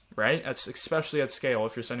calls, right? Especially at scale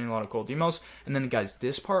if you're sending a lot of cold emails. And then guys,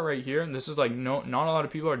 this part right here, and this is like not a lot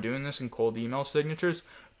of people are doing this in cold email signatures.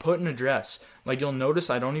 Put an address. Like you'll notice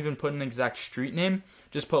I don't even put an exact street name.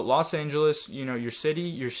 Just put Los Angeles, your city,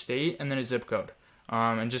 your state, and then a zip code.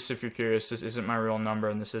 And just if you're curious, this isn't my real number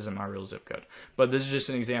and this isn't my real zip code. But this is just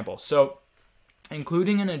an example. So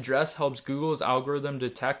including an address helps Google's algorithm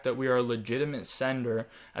detect that we are a legitimate sender,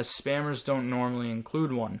 as spammers don't normally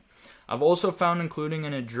include one. I've also found including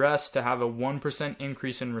an address to have a 1%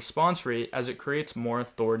 increase in response rate as it creates more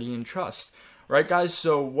authority and trust. right, guys?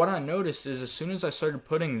 So what I noticed is as soon as I started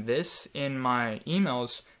putting this in my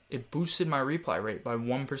emails, it boosted my reply rate by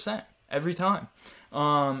 1% every time.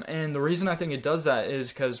 And the reason I think it does that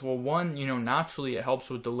is because, well, one, naturally it helps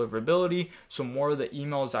with deliverability, so more of the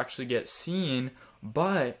emails actually get seen,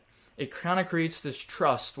 but it kind of creates this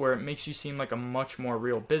trust where it makes you seem like a much more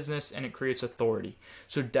real business, and it creates authority.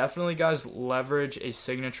 So definitely, guys, leverage a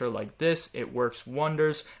signature like this. It works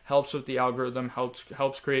wonders, helps with the algorithm,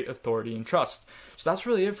 helps create authority and trust. So that's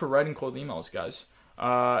really it for writing cold emails, guys.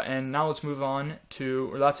 And now let's move on to,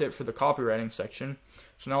 or that's it for the copywriting section.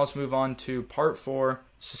 So now let's move on to part 4,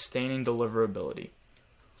 sustaining deliverability.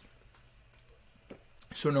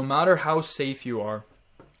 So no matter how safe you are,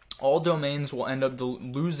 all domains will end up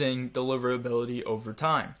losing deliverability over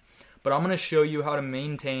time. But I'm going to show you how to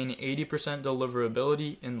maintain 80%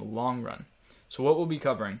 deliverability in the long run. So what we'll be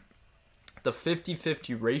covering: the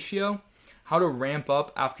 50-50 ratio, how to ramp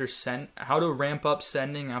up sending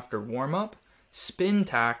after warm up, spin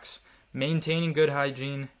tax, maintaining good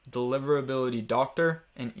hygiene, deliverability doctor,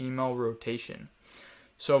 and email rotation.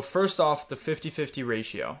 So first off, the 50-50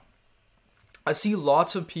 ratio. I see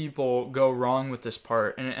lots of people go wrong with this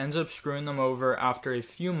part, and it ends up screwing them over after a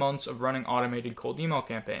few months of running automated cold email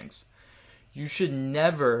campaigns. You should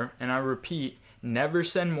never, and I repeat, never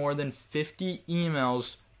send more than 50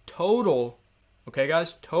 emails total, okay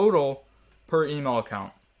guys, total per email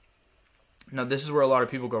account. Now this is where a lot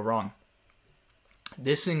of people go wrong.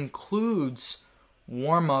 This includes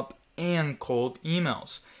warm-up and cold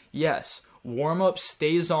emails. Yes, warm-up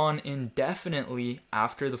stays on indefinitely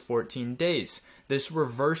after the 14 days. This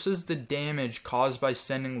reverses the damage caused by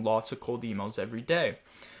sending lots of cold emails every day.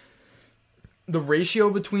 The ratio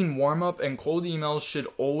between warm-up and cold emails should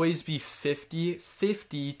always be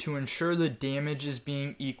 50-50 to ensure the damage is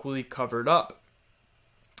being equally covered up.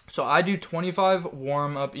 So I do 25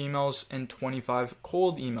 warm-up emails and 25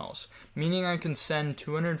 cold emails, meaning I can send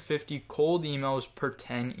 250 cold emails per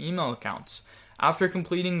 10 email accounts. After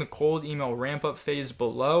completing the cold email ramp-up phase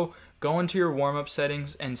below, go into your warm-up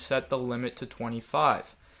settings and set the limit to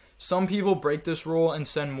 25. Some people break this rule and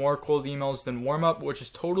send more cold emails than warm-up, which is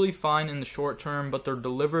totally fine in the short term, but their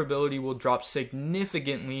deliverability will drop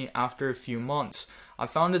significantly after a few months. I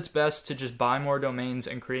found it's best to just buy more domains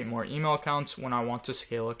and create more email accounts when I want to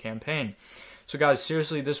scale a campaign. So guys,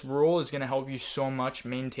 seriously, this rule is going to help you so much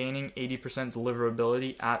maintaining 80%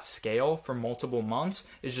 deliverability at scale for multiple months.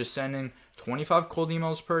 Is just sending 25 cold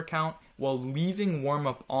emails per account while leaving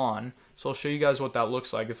warm-up on. So I'll show you guys what that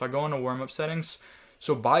looks like. If I go into warm-up settings,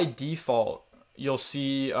 so by default, you'll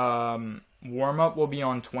see warm-up will be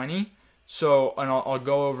on 20. So, and I'll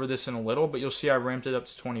go over this in a little, but you'll see I ramped it up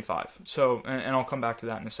to 25. So, and I'll come back to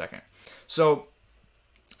that in a second. So,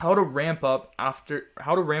 how to ramp up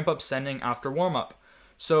sending after warm-up.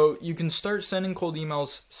 So you can start sending cold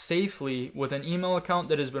emails safely with an email account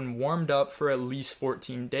that has been warmed up for at least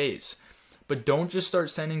 14 days. But don't just start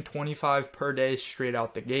sending 25 per day straight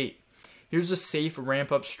out the gate. Here's a safe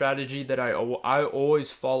ramp-up strategy that I always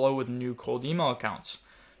follow with new cold email accounts.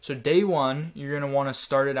 So day one, you're going to want to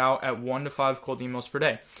start it out at 1 to 5 cold emails per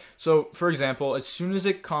day. So for example, as soon as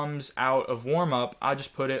it comes out of warm-up, I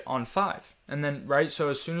just put it on 5. And then, right, so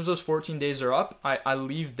as soon as those 14 days are up, I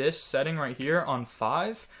leave this setting right here on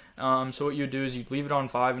 5. So what you do is you leave it on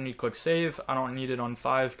 5 and you click save. I don't need it on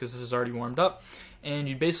 5 because this is already warmed up. And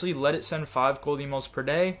you basically let it send 5 cold emails per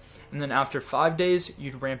day. And then after 5 days,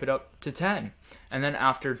 you'd ramp it up to 10. And then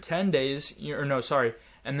after 10 days,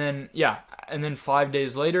 and then 5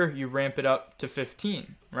 days later, you ramp it up to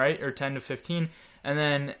 15, right? Or 10 to 15. And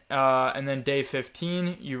then day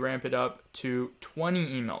 15, you ramp it up to 20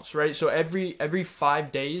 emails, right? So every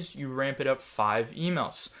 5 days, you ramp it up 5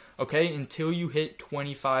 emails, okay? Until you hit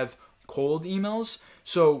 25 cold emails.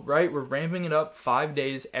 So, right, we're ramping it up 5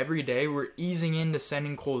 days every day. We're easing into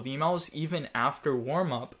sending cold emails even after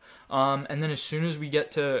warm-up. And then as soon as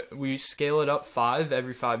we scale it up 5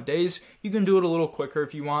 every 5 days, you can do it a little quicker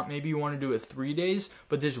if you want. Maybe you want to do it 3 days,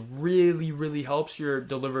 but this really, really helps your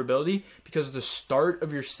deliverability because the start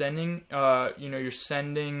of your sending, the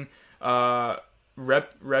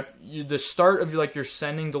start of your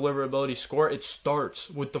sending deliverability score, it starts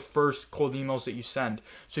with the first cold emails that you send.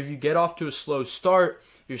 So if you get off to a slow start,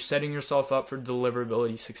 you're setting yourself up for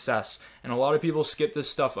deliverability success. And a lot of people skip this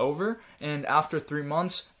stuff over, and after 3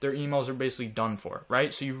 months, their emails are basically done for,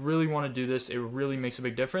 right? So you really want to do this. It really makes a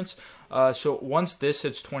big difference. So once this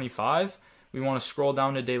hits 25, we want to scroll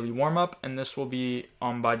down to daily warm-up, and this will be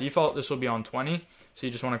by default, this will be on 20. So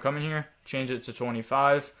you just want to come in here, change it to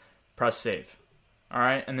 25, press save. All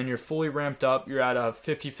right, and then you're fully ramped up. You're at a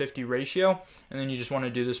 50-50 ratio, and then you just want to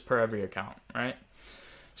do this per every account, right?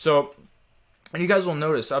 So And you guys will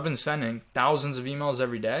notice I've been sending thousands of emails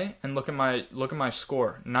every day, and look at my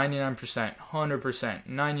score, 99%, 100%,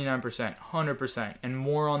 99%, 100%, and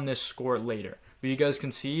more on this score later. But you guys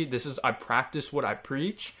can see I practice what I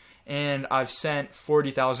preach, and I've sent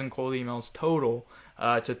 40,000 cold emails total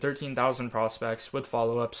to 13,000 prospects with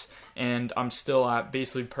follow-ups, and I'm still at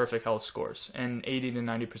basically perfect health scores and 80 to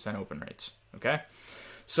 90% open rates. Okay,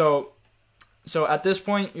 so at this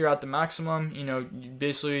point, you're at the maximum,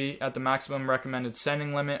 basically at the maximum recommended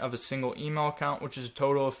sending limit of a single email account, which is a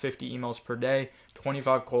total of 50 emails per day,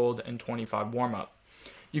 25 cold and 25 warm up.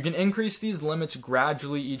 You can increase these limits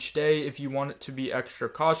gradually each day if you want it to be extra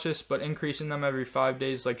cautious, but increasing them every 5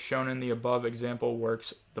 days like shown in the above example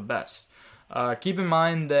works the best. Keep in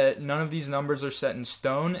mind that none of these numbers are set in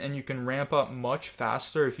stone, and you can ramp up much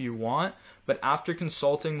faster if you want, but after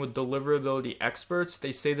consulting with deliverability experts,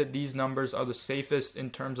 they say that these numbers are the safest in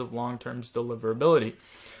terms of long-term deliverability.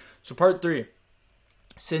 So part 3,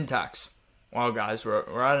 syntax. Wow, guys,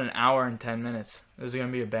 we're at an hour and 10 minutes. This is going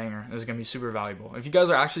to be a banger. This is going to be super valuable. If you guys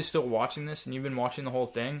are actually still watching this and you've been watching the whole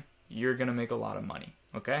thing, you're going to make a lot of money,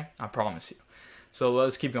 okay? I promise you. So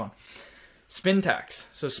let's keep going. Syntax.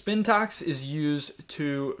 So syntax is used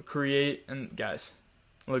to create, and guys,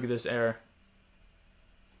 look at this error.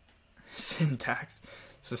 Syntax.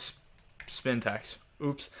 So syntax.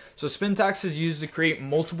 Oops. So syntax is used to create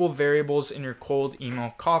multiple variables in your cold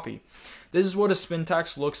email copy. This is what a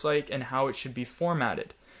syntax looks like and how it should be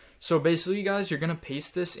formatted. So basically, guys, you're going to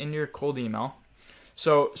paste this into your cold email.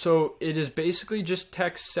 So it is basically just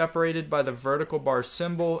text separated by the vertical bar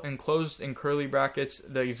symbol, enclosed in curly brackets.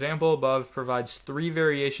 The example above provides 3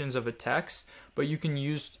 variations of a text, but you can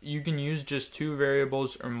use just 2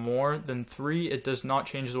 variables or more than 3. It does not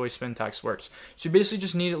change the way syntax works. So you basically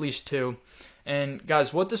just need at least 2. And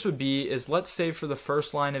guys, what this would be is, let's say for the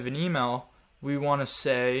first line of an email, we want to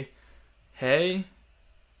say, hey,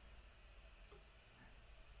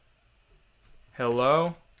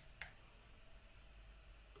 hello,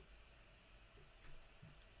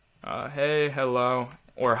 hey, hello,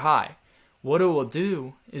 or hi. What it will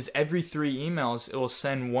do is every 3 emails, it will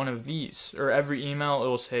send one of these. Or every email, it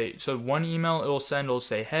will say, so one email it will send, it will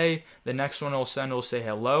say hey. The next one it will send, it will say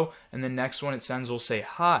hello. And the next one it sends will say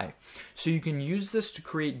hi. So you can use this to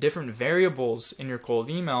create different variables in your cold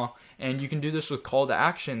email. And you can do this with call to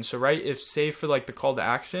action. So right, if say for like the call to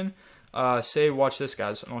action, say, watch this,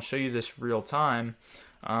 guys, and I'll show you this real time.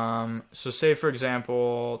 So say for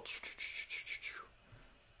example,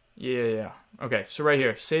 yeah. Okay, so right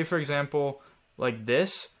here, say for example, like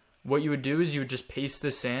this, what you would do is you would just paste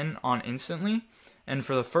this in on instantly. And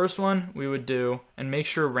for the first one, we would do, and make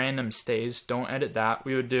sure random stays, don't edit that.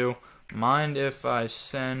 We would do, mind if I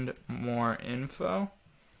send more info?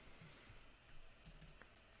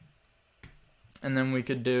 And then we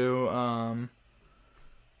could do,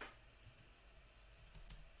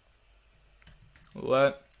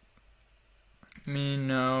 let me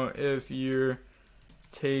know if you're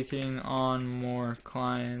taking on more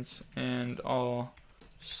clients, and I'll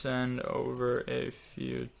send over a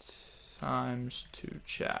few times to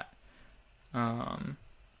chat.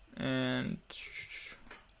 And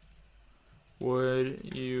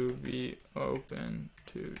would you be open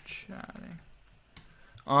to chatting?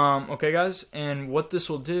 Okay, guys, and what this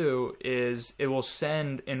will do is it will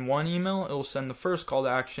send in one email, it will send the first call to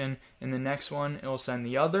action, in the next one it will send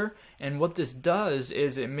the other. And what this does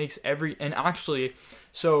is it makes and actually,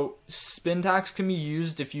 so syntax can be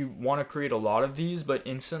used if you want to create a lot of these, but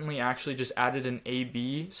Instantly actually just added an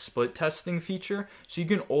A/B split testing feature. So you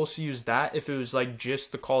can also use that if it was like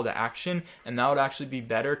just the call to action, and that would actually be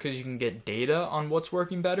better because you can get data on what's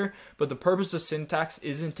working better. But the purpose of syntax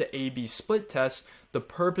isn't to A/B split test. The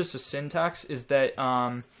purpose of syntax is that,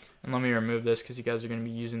 and let me remove this because you guys are going to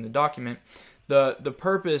be using the document. The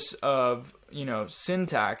purpose of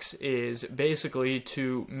syntax is basically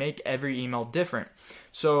to make every email different.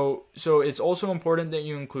 So it's also important that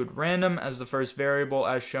you include random as the first variable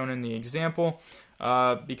as shown in the example,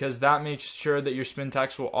 because that makes sure that your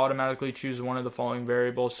syntax will automatically choose one of the following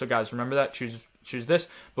variables. So guys, remember that, choose this.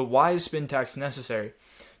 But why is syntax necessary?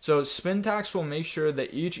 So syntax will make sure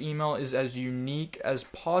that each email is as unique as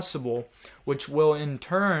possible, which will in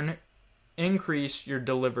turn increase your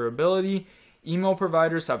deliverability. Email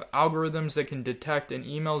providers have algorithms that can detect an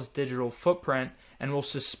email's digital footprint and will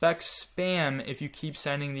suspect spam if you keep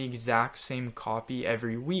sending the exact same copy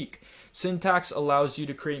every week. Syntax allows you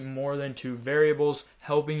to create more than 2 variables,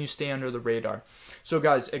 helping you stay under the radar. So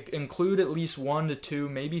guys, include at least 1 to 2,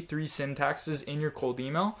 maybe 3 syntaxes in your cold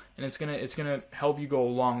email, and it's gonna help you go a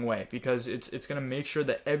long way, because it's gonna make sure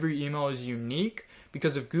that every email is unique.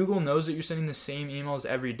 Because if Google knows that you're sending the same emails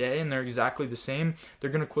every day and they're exactly the same, they're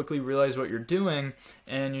going to quickly realize what you're doing,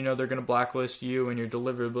 and they're going to blacklist you, and your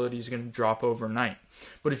deliverability is going to drop overnight.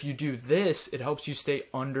 But if you do this, it helps you stay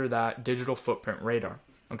under that digital footprint radar.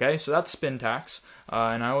 Okay, so that's spin tax,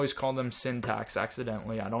 and I always call them syntax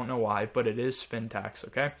accidentally. I don't know why, but it is spin tax.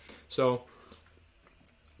 Okay, so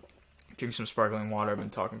drink some sparkling water. I've been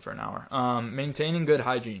talking for an hour. Maintaining good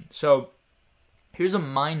hygiene. So here's a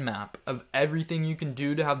mind map of everything you can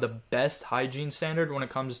do to have the best hygiene standard when it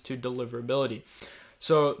comes to deliverability.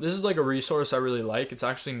 So this is like a resource I really like. It's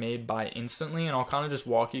actually made by Instantly, and I'll kind of just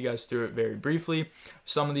walk you guys through it very briefly.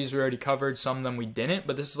 Some of these we already covered, some of them we didn't,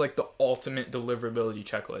 but this is like the ultimate deliverability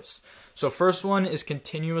checklist. So first one is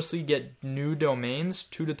continuously get new domains,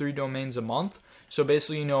 2 to 3 domains a month. So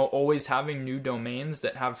basically, always having new domains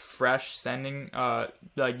that have fresh sending,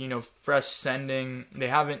 fresh sending. They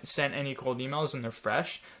haven't sent any cold emails and they're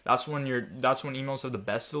fresh. That's when emails have the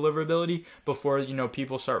best deliverability, before,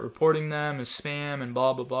 people start reporting them as spam and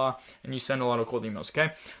blah, blah, blah, and you send a lot of cold emails,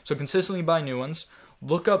 okay? So consistently buy new ones.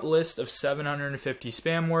 Look up list of 750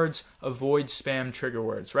 spam words. Avoid spam trigger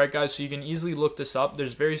words, right, guys? So you can easily look this up.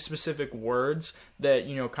 There's very specific words that,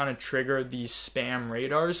 kind of trigger these spam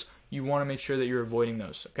radars. You want to make sure that you're avoiding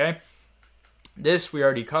those, okay? This we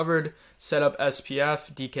already covered. Set up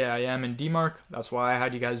SPF, DKIM, and DMARC. That's why I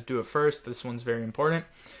had you guys do it first. This one's very important.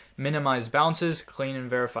 Minimize bounces, clean and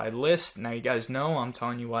verified list. Now you guys know I'm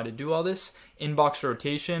telling you why to do all this. Inbox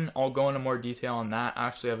rotation, I'll go into more detail on that. I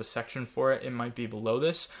actually have a section for it. It might be below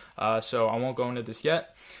this, so I won't go into this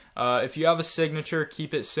yet. If you have a signature,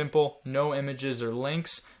 keep it simple. No images or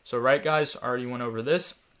links. So right, guys, I already went over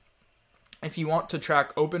this. If you want to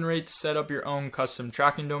track open rates, set up your own custom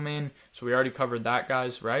tracking domain. So we already covered that,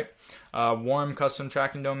 guys, right? Warm custom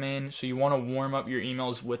tracking domain. So you want to warm up your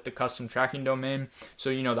emails with the custom tracking domain. So,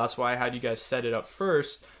 that's why I had you guys set it up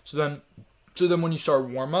first. So then when you start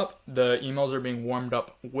warm up, the emails are being warmed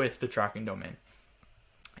up with the tracking domain.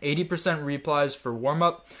 80% replies for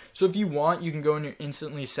warm-up. So if you want, you can go in your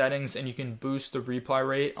Instantly settings and you can boost the reply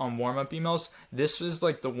rate on warm-up emails. This is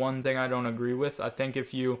like the one thing I don't agree with. I think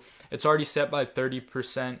it's already set by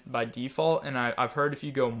 30% by default, and I've heard if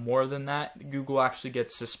you go more than that, Google actually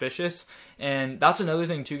gets suspicious. And that's another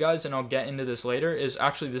thing too, guys, and I'll get into this later, is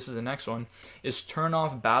actually, this is the next one, is turn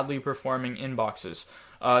off badly performing inboxes.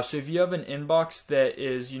 So if you have an inbox that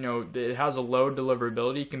is, that it has a low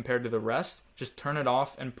deliverability compared to the rest, just turn it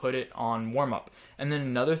off and put it on warm up. And then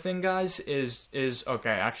another thing, guys, is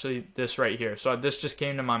okay, actually this right here. So this just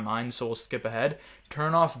came to my mind, so we'll skip ahead.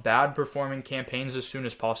 Turn off bad performing campaigns as soon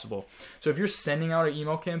as possible. So if you're sending out an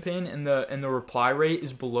email campaign and the reply rate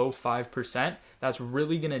is below 5%, that's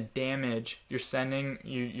really going to damage your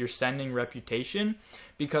sending reputation,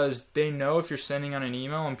 because they know if you're sending out an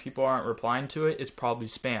email and people aren't replying to it, it's probably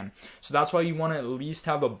spam. So that's why you want to at least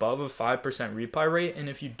have above a 5% reply rate, and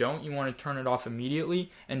if you don't, you want to turn it off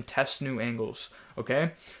immediately and test new angles.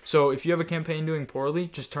 Okay, so if you have a campaign doing poorly,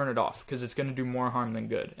 just turn it off, because it's going to do more harm than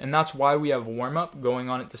good. And that's why we have warm up going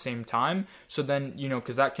on at the same time. So then,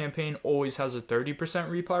 because that campaign always has a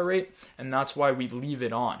 30% reply rate, and that's why we leave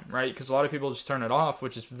it on, right? Because a lot of people just turn it off,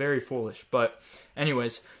 which is very foolish. But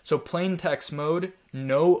anyways, so plain text mode,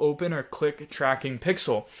 no open or click tracking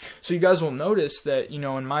pixel. So you guys will notice that,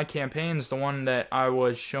 in my campaigns, the one that I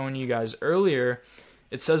was showing you guys earlier,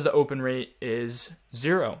 it says the open rate is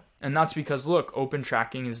 0. And that's because, look, open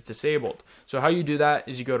tracking is disabled. So how you do that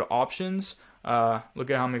is you go to options.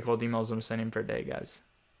 Look at how many cold emails I'm sending per day, guys.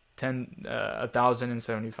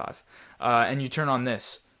 1,075. And you turn on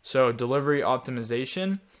this. So delivery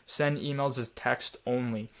optimization, send emails as text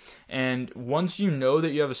only. And once you know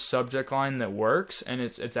that you have a subject line that works and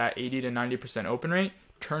it's at 80 to 90% open rate,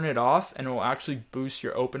 turn it off, and it will actually boost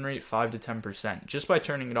your open rate 5 to 10% just by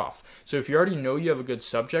turning it off. So if you already know you have a good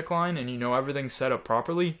subject line and you know everything's set up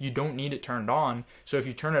properly, you don't need it turned on. So if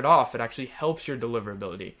you turn it off, it actually helps your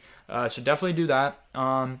deliverability. So definitely do that.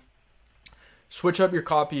 Switch up your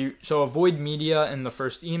copy. So avoid media in the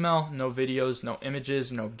first email. No videos, no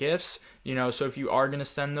images, no GIFs. So if you are going to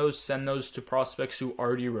send those to prospects who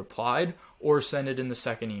already replied, or send it in the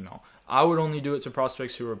second email. I would only do it to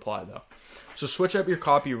prospects who reply, though. So switch up your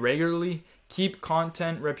copy regularly. Keep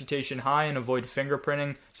content reputation high and avoid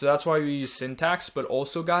fingerprinting. So that's why we use syntax. But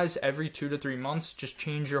also, guys, every 2 to 3 months, just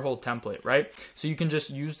change your whole template, right? So you can just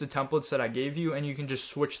use the templates that I gave you, and you can just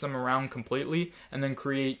switch them around completely and then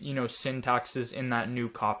create, syntaxes in that new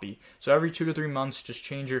copy. So every 2 to 3 months, just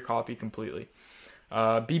change your copy completely.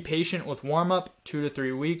 Be patient with warm up, 2 to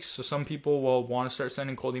 3 weeks. So some people will want to start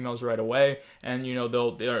sending cold emails right away, and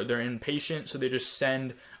they're impatient, so they just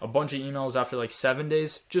send a bunch of emails after like 7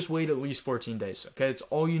 days. Just wait at least 14 days. Okay, it's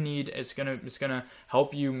all you need. It's gonna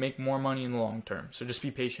help you make more money in the long term. So just be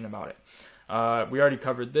patient about it. We already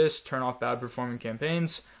covered this. Turn off bad performing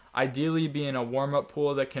campaigns. Ideally, be in a warm-up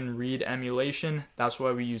pool that can read emulation. That's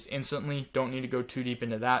why we use Instantly. Don't need to go too deep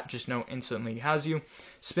into that. Just know Instantly has you.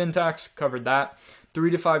 Spin tax, covered that.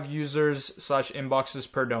 3 to 5 users /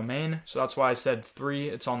 inboxes per domain. So that's why I said 3.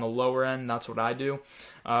 It's on the lower end. That's what I do.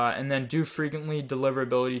 And then do frequently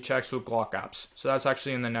deliverability checks with Glock apps. So that's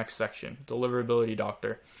actually in the next section. Deliverability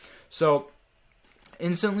doctor. So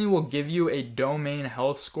Instantly will give you a domain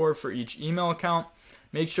health score for each email account.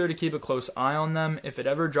 Make sure to keep a close eye on them. If it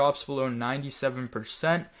ever drops below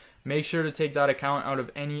 97%, make sure to take that account out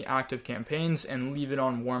of any active campaigns and leave it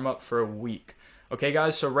on warm up for a week. Okay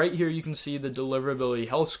guys, so right here you can see the deliverability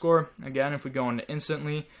health score. Again, if we go into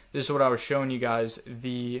Instantly, this is what I was showing you guys,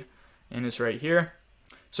 and it's right here.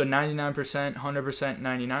 So 99%, 100%,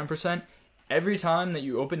 99%. Every time that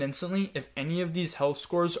you open Instantly, if any of these health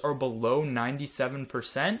scores are below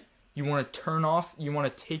 97%, you want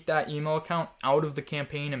to take that email account out of the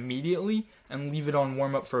campaign immediately and leave it on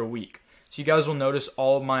warm up for a week. So you guys will notice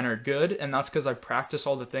all of mine are good, and that's because I practice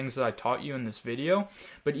all the things that I taught you in this video.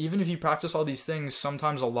 But even if you practice all these things,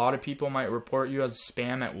 sometimes a lot of people might report you as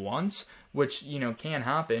spam at once, which can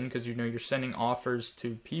happen because you're sending offers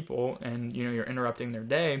to people and you're interrupting their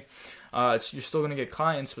day. You're still going to get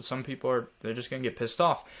clients, but some people they're just going to get pissed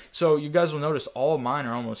off. So you guys will notice all of mine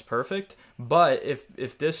are almost perfect. But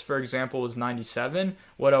if this, for example, was 97,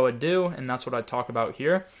 what I would do, and that's what I talk about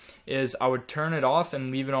here, is I would turn it off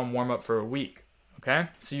and leave it on warm up for a week. Okay,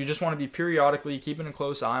 so you just want to be periodically keeping a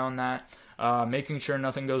close eye on that, making sure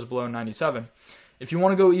nothing goes below 97. If you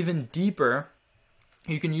want to go even deeper,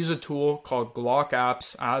 you can use a tool called Glock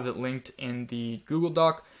Apps. I have it linked in the Google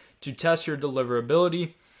Doc to test your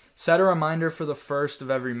deliverability. Set a reminder for the 1st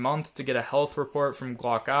of every month to get a health report from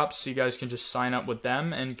Glock Apps, so you guys can just sign up with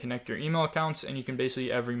them and connect your email accounts, and you can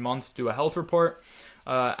basically every month do a health report.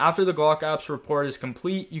 After the Glock Apps report is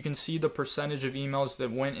complete, you can see the percentage of emails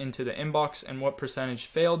that went into the inbox and what percentage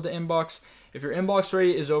failed the inbox. If your inbox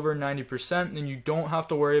rate is over 90%, then you don't have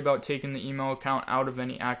to worry about taking the email account out of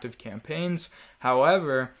any active campaigns.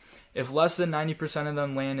 However, if less than 90% of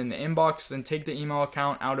them land in the inbox, then take the email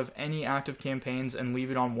account out of any active campaigns and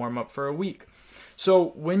leave it on warm up for a week. So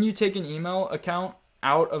when you take an email account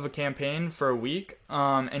out of a campaign for a week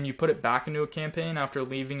and you put it back into a campaign after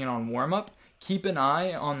leaving it on warm up, keep an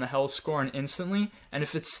eye on the health score and Instantly, and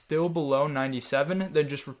if it's still below 97, then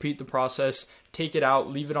just repeat the process, take it out,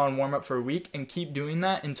 leave it on warm up for a week, and keep doing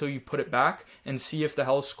that until you put it back and see if the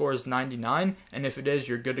health score is 99, and if it is,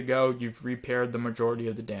 you're good to go. You've repaired the majority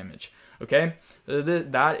of the damage. Okay,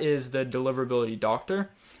 that is the deliverability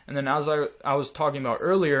doctor. And then as I was talking about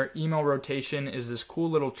earlier, email rotation is this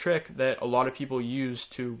cool little trick that a lot of people use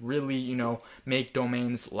to really, make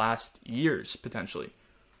domains last years potentially.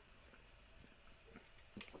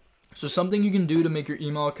 So something you can do to make your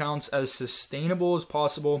email accounts as sustainable as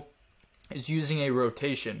possible is using a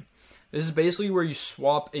rotation. This is basically where you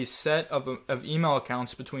swap a set of email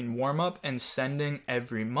accounts between warm-up and sending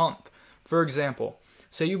every month. For example,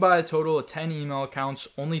 say you buy a total of 10 email accounts,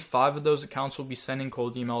 only 5 of those accounts will be sending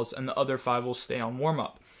cold emails and the other 5 will stay on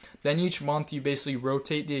warm-up. Then each month you basically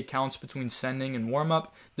rotate the accounts between sending and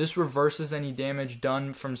warm-up. This reverses any damage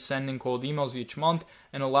done from sending cold emails each month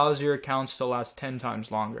and allows your accounts to last 10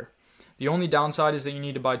 times longer. The only downside is that you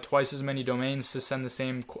need to buy twice as many domains to send the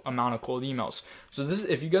same amount of cold emails. So this,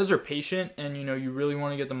 if you guys are patient and you really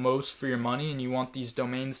want to get the most for your money and you want these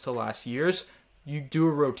domains to last years, you do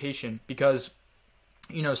a rotation because,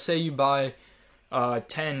 say you buy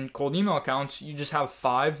 10 cold email accounts, you just have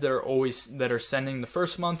 5 that are sending the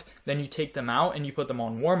first month, then you take them out and you put them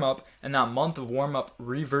on warm up, and that month of warm up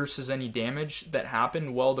reverses any damage that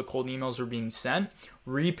happened while the cold emails were being sent,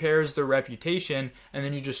 repairs their reputation, and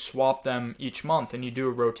then you just swap them each month and you do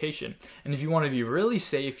a rotation. And if you want to be really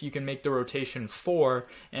safe, you can make the rotation 4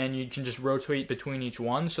 and you can just rotate between each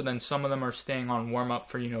one, so then some of them are staying on warm up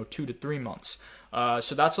for 2 to 3 months.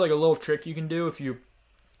 So that's like a little trick you can do if you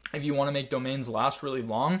want to make domains last really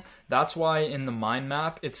long. That's why in the mind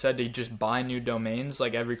map it said to just buy new domains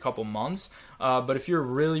like every couple months. But if you're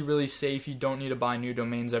really safe, you don't need to buy new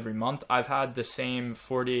domains every month. I've had the same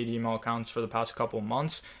 48 email accounts for the past couple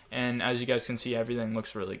months, and as you guys can see, everything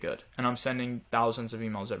looks really good. And I'm sending thousands of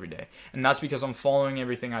emails every day. And that's because I'm following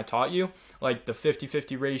everything I taught you, like the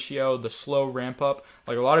 50-50 ratio, the slow ramp up.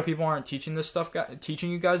 Like a lot of people aren't teaching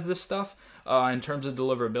you guys this stuff in terms of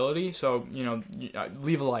deliverability. So, you know,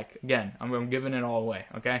 leave a like. Again, I'm giving it all away,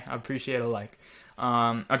 okay? I appreciate a like.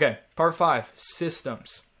 Okay, part 5,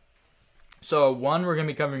 systems. So 1, we're going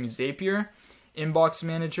to be covering Zapier, Inbox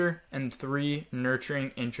Manager, and 3,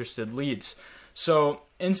 nurturing interested leads. So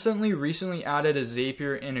Instantly recently added a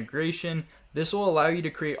Zapier integration. This will allow you to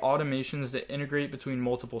create automations that integrate between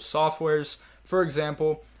multiple softwares. For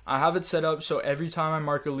example, I have it set up so every time I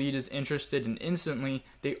mark a lead as interested in Instantly,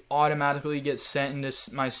 they automatically get sent into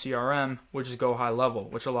my CRM, which is Go High Level,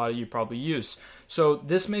 which a lot of you probably use. So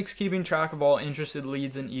this makes keeping track of all interested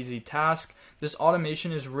leads an easy task. This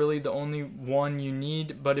automation is really the only one you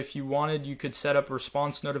need, but if you wanted, you could set up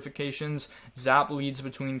response notifications, zap leads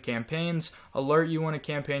between campaigns, alert you when a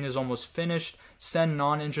campaign is almost finished, send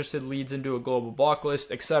non-interested leads into a global block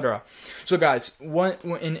list, etc. So guys,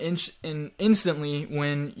 instantly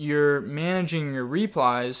when you're managing your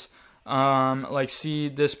replies, like see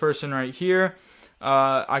this person right here,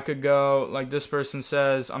 I could go like this person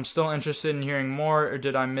says, I'm still interested in hearing more, or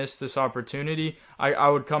did I miss this opportunity? I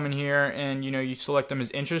would come in here and, you know, you select them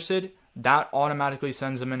as interested. That automatically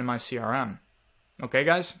sends them into my CRM. Okay,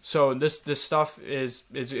 guys. So this stuff is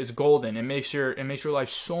golden. It makes your life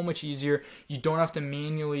so much easier. You don't have to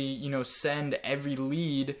manually, you know, send every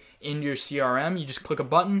lead into your CRM. You just click a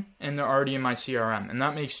button and they're already in my CRM, and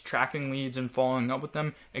that makes tracking leads and following up with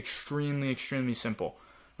them extremely simple.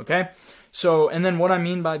 Okay, so, and then what I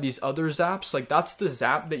mean by these other zaps, like that's the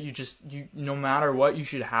zap that you no matter what, you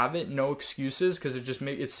should have it, no excuses, because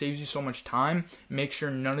it saves you so much time. Make sure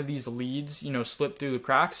none of these leads, you know, slip through the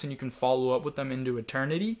cracks, and you can follow up with them into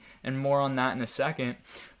eternity, and more on that in a second.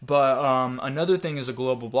 But another thing is a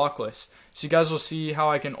global block list. So you guys will see how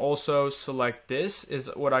I can also select this. Is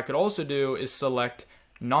what I could also do is select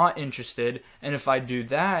not interested, and if I do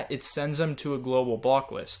that, it sends them to a global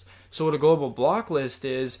block list. So what a global block list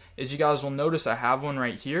is you guys will notice I have one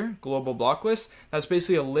right here, global block list. That's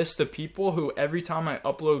basically a list of people who every time I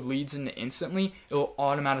upload leads into Instantly, it will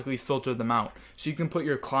automatically filter them out. So you can put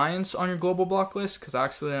your clients on your global block list, because I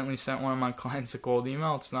accidentally sent one of my clients a cold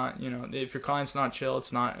email. It's not, you know, if your client's not chill,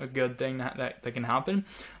 it's not a good thing that can happen.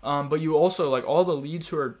 But you also, like all the leads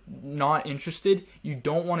who are not interested, you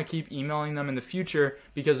don't want to keep emailing them in the future,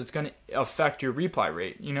 because it's going to affect your reply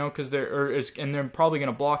rate, you know, because they're probably going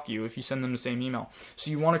to block you if you send them the same email.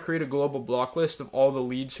 So you want to create a global block list of all the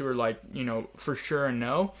leads who are like, you know, for sure and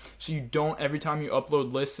no. So you don't, every time you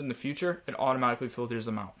upload lists in the future, it automatically filters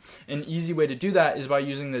them out. An easy way to do that is by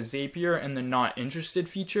using the Zapier and the not interested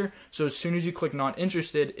feature. So as soon as you click not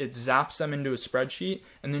interested, it zaps them into a spreadsheet,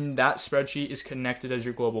 and then that spreadsheet is connected as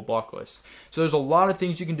your global block list. So there's a lot of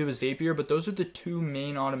things you can do with Zapier, but those are the 2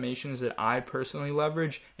 main automations that I personally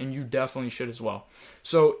leverage, and you definitely should as well.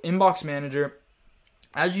 So Inbox Manager,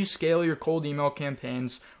 as you scale your cold email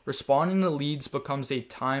campaigns, responding to leads becomes a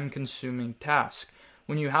time-consuming task.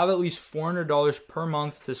 When you have at least $400 per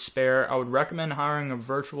month to spare, I would recommend hiring a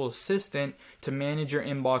virtual assistant to manage your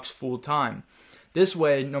inbox full-time. This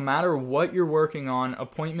way, no matter what you're working on,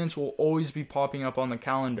 appointments will always be popping up on the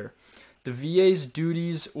calendar. The VA's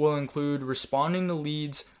duties will include responding to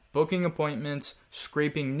leads, booking appointments,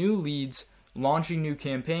 scraping new leads, launching new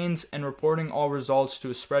campaigns, and reporting all results to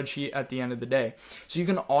a spreadsheet at the end of the day. So you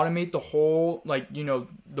can automate the whole, like, you know,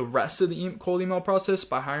 the rest of the cold email process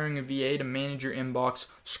by hiring a VA to manage your inbox,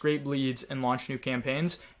 scrape leads, and launch new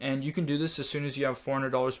campaigns. And you can do this as soon as you have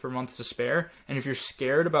 $400 per month to spare. And if you're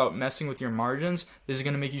scared about messing with your margins, this is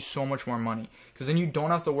going to make you so much more money, because then you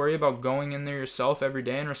don't have to worry about going in there yourself every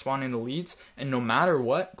day and responding to leads. And no matter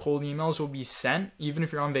what, cold emails will be sent, even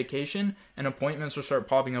if you're on vacation, and appointments will start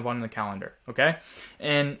popping up on the calendar. Okay,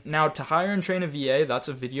 and now to hire and train a VA, that's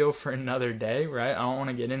a video for another day, right? I don't want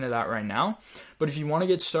to get into that right now. But if you want to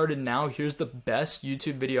get started now, here's the best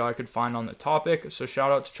YouTube video I could find on the topic. So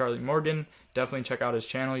shout out to Charlie Morgan. Definitely check out his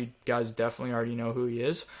channel. You guys definitely already know who he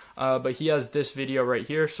is. But he has this video right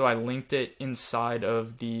here, so I linked it inside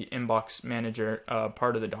of the Inbox Manager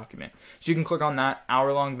part of the document. So you can click on that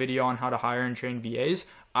hour-long video on how to hire and train VAs.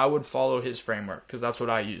 I would follow his framework, because that's what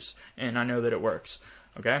I use, and I know that it works.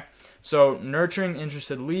 Okay, so nurturing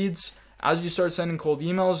interested leads. As you start sending cold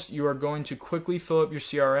emails, you are going to quickly fill up your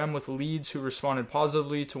CRM with leads who responded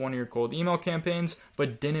positively to one of your cold email campaigns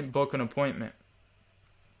but didn't book an appointment.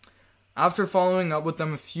 After following up with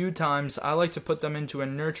them a few times, I like to put them into a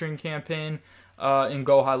nurturing campaign and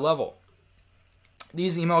go high level.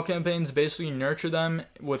 These email campaigns basically nurture them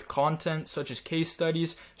with content such as case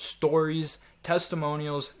studies, stories,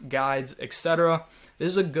 testimonials, guides, etc.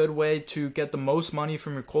 This is a good way to get the most money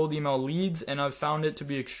from your cold email leads, and I've found it to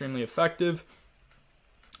be extremely effective.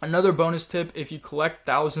 Another bonus tip, if you collect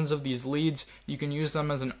thousands of these leads, you can use them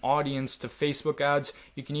as an audience to Facebook ads.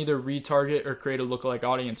 You can either retarget or create a lookalike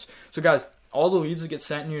audience. So guys, all the leads that get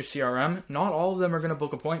sent in your CRM, not all of them are going to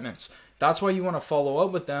book appointments. That's why you want to follow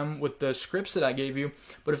up with them with the scripts that I gave you.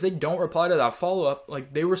 But if they don't reply to that follow-up,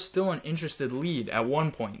 like they were still an interested lead at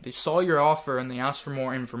one point. They saw your offer and they asked for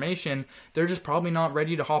more information. They're just probably not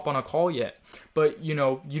ready to hop on a call yet. But, you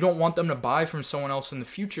know, you don't want them to buy from someone else in the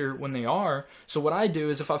future when they are. So what I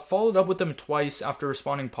do is if I followed up with them twice after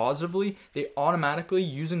responding positively, they automatically,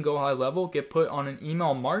 using Go High Level, get put on an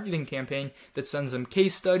email marketing campaign that sends them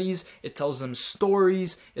case studies, it tells them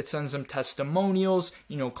stories, it sends them testimonials,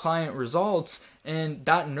 you know, client results, and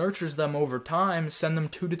that nurtures them over time. Send them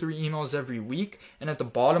 2 to 3 emails every week, and at the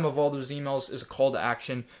bottom of all those emails is a call to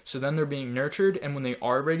action. So then they're being nurtured, and when they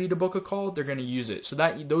are ready to book a call, they're going to use it. So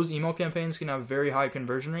that those email campaigns can have very high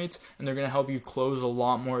conversion rates, and they're going to help you close a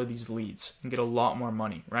lot more of these leads and get a lot more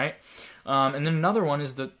money, right? And then another one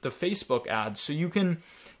is the Facebook ads. So you can,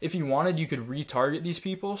 if you wanted, you could retarget these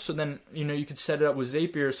people. So then, you know, you could set it up with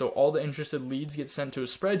Zapier so all the interested leads get sent to a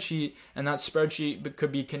spreadsheet, and that spreadsheet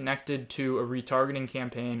could be connected to a retargeting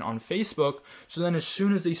campaign on Facebook. So then as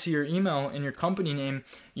soon as they see your email and your company name,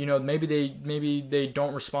 you know, maybe they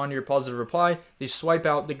don't respond to your positive reply, they swipe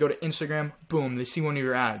out, they go to Instagram, boom, they see one of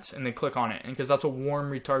your ads and they click on it, and because that's a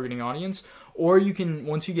warm retargeting audience. Or you can,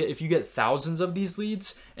 if you get thousands of these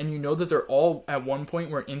leads and you know that they're all at one point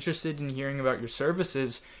were interested in hearing about your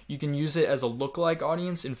services, you can use it as a lookalike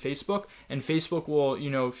audience in Facebook, and Facebook will, you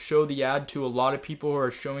know, show the ad to a lot of people who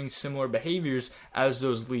are showing similar behaviors as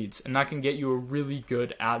those leads, and that can get you a really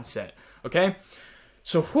good ad set. Okay?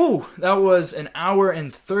 So, that was an hour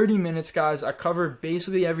and 30 minutes, guys. I covered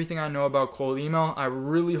basically everything I know about cold email. I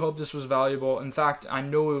really hope this was valuable. In fact, I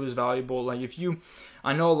know it was valuable. Like,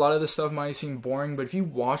 I know a lot of this stuff might seem boring, but if you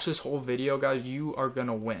watch this whole video, guys, you are going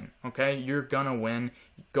to win, okay? You're going to win.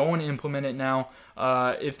 Go and implement it now.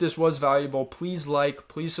 If this was valuable, please like,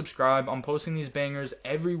 please subscribe. I'm posting these bangers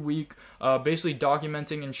every week, basically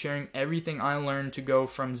documenting and sharing everything I learned to go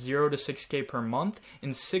from 0 to 6K per month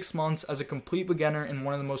in 6 months as a complete beginner in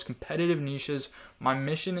one of the most competitive niches. My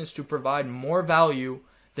mission is to provide more value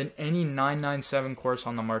than any 997 course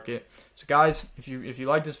on the market. So guys, if you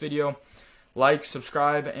like this video, like,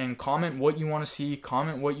 subscribe, and comment what you want to see,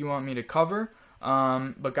 comment what you want me to cover.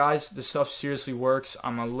 But guys, this stuff seriously works.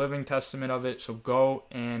 I'm a living testament of it, so go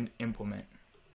and implement.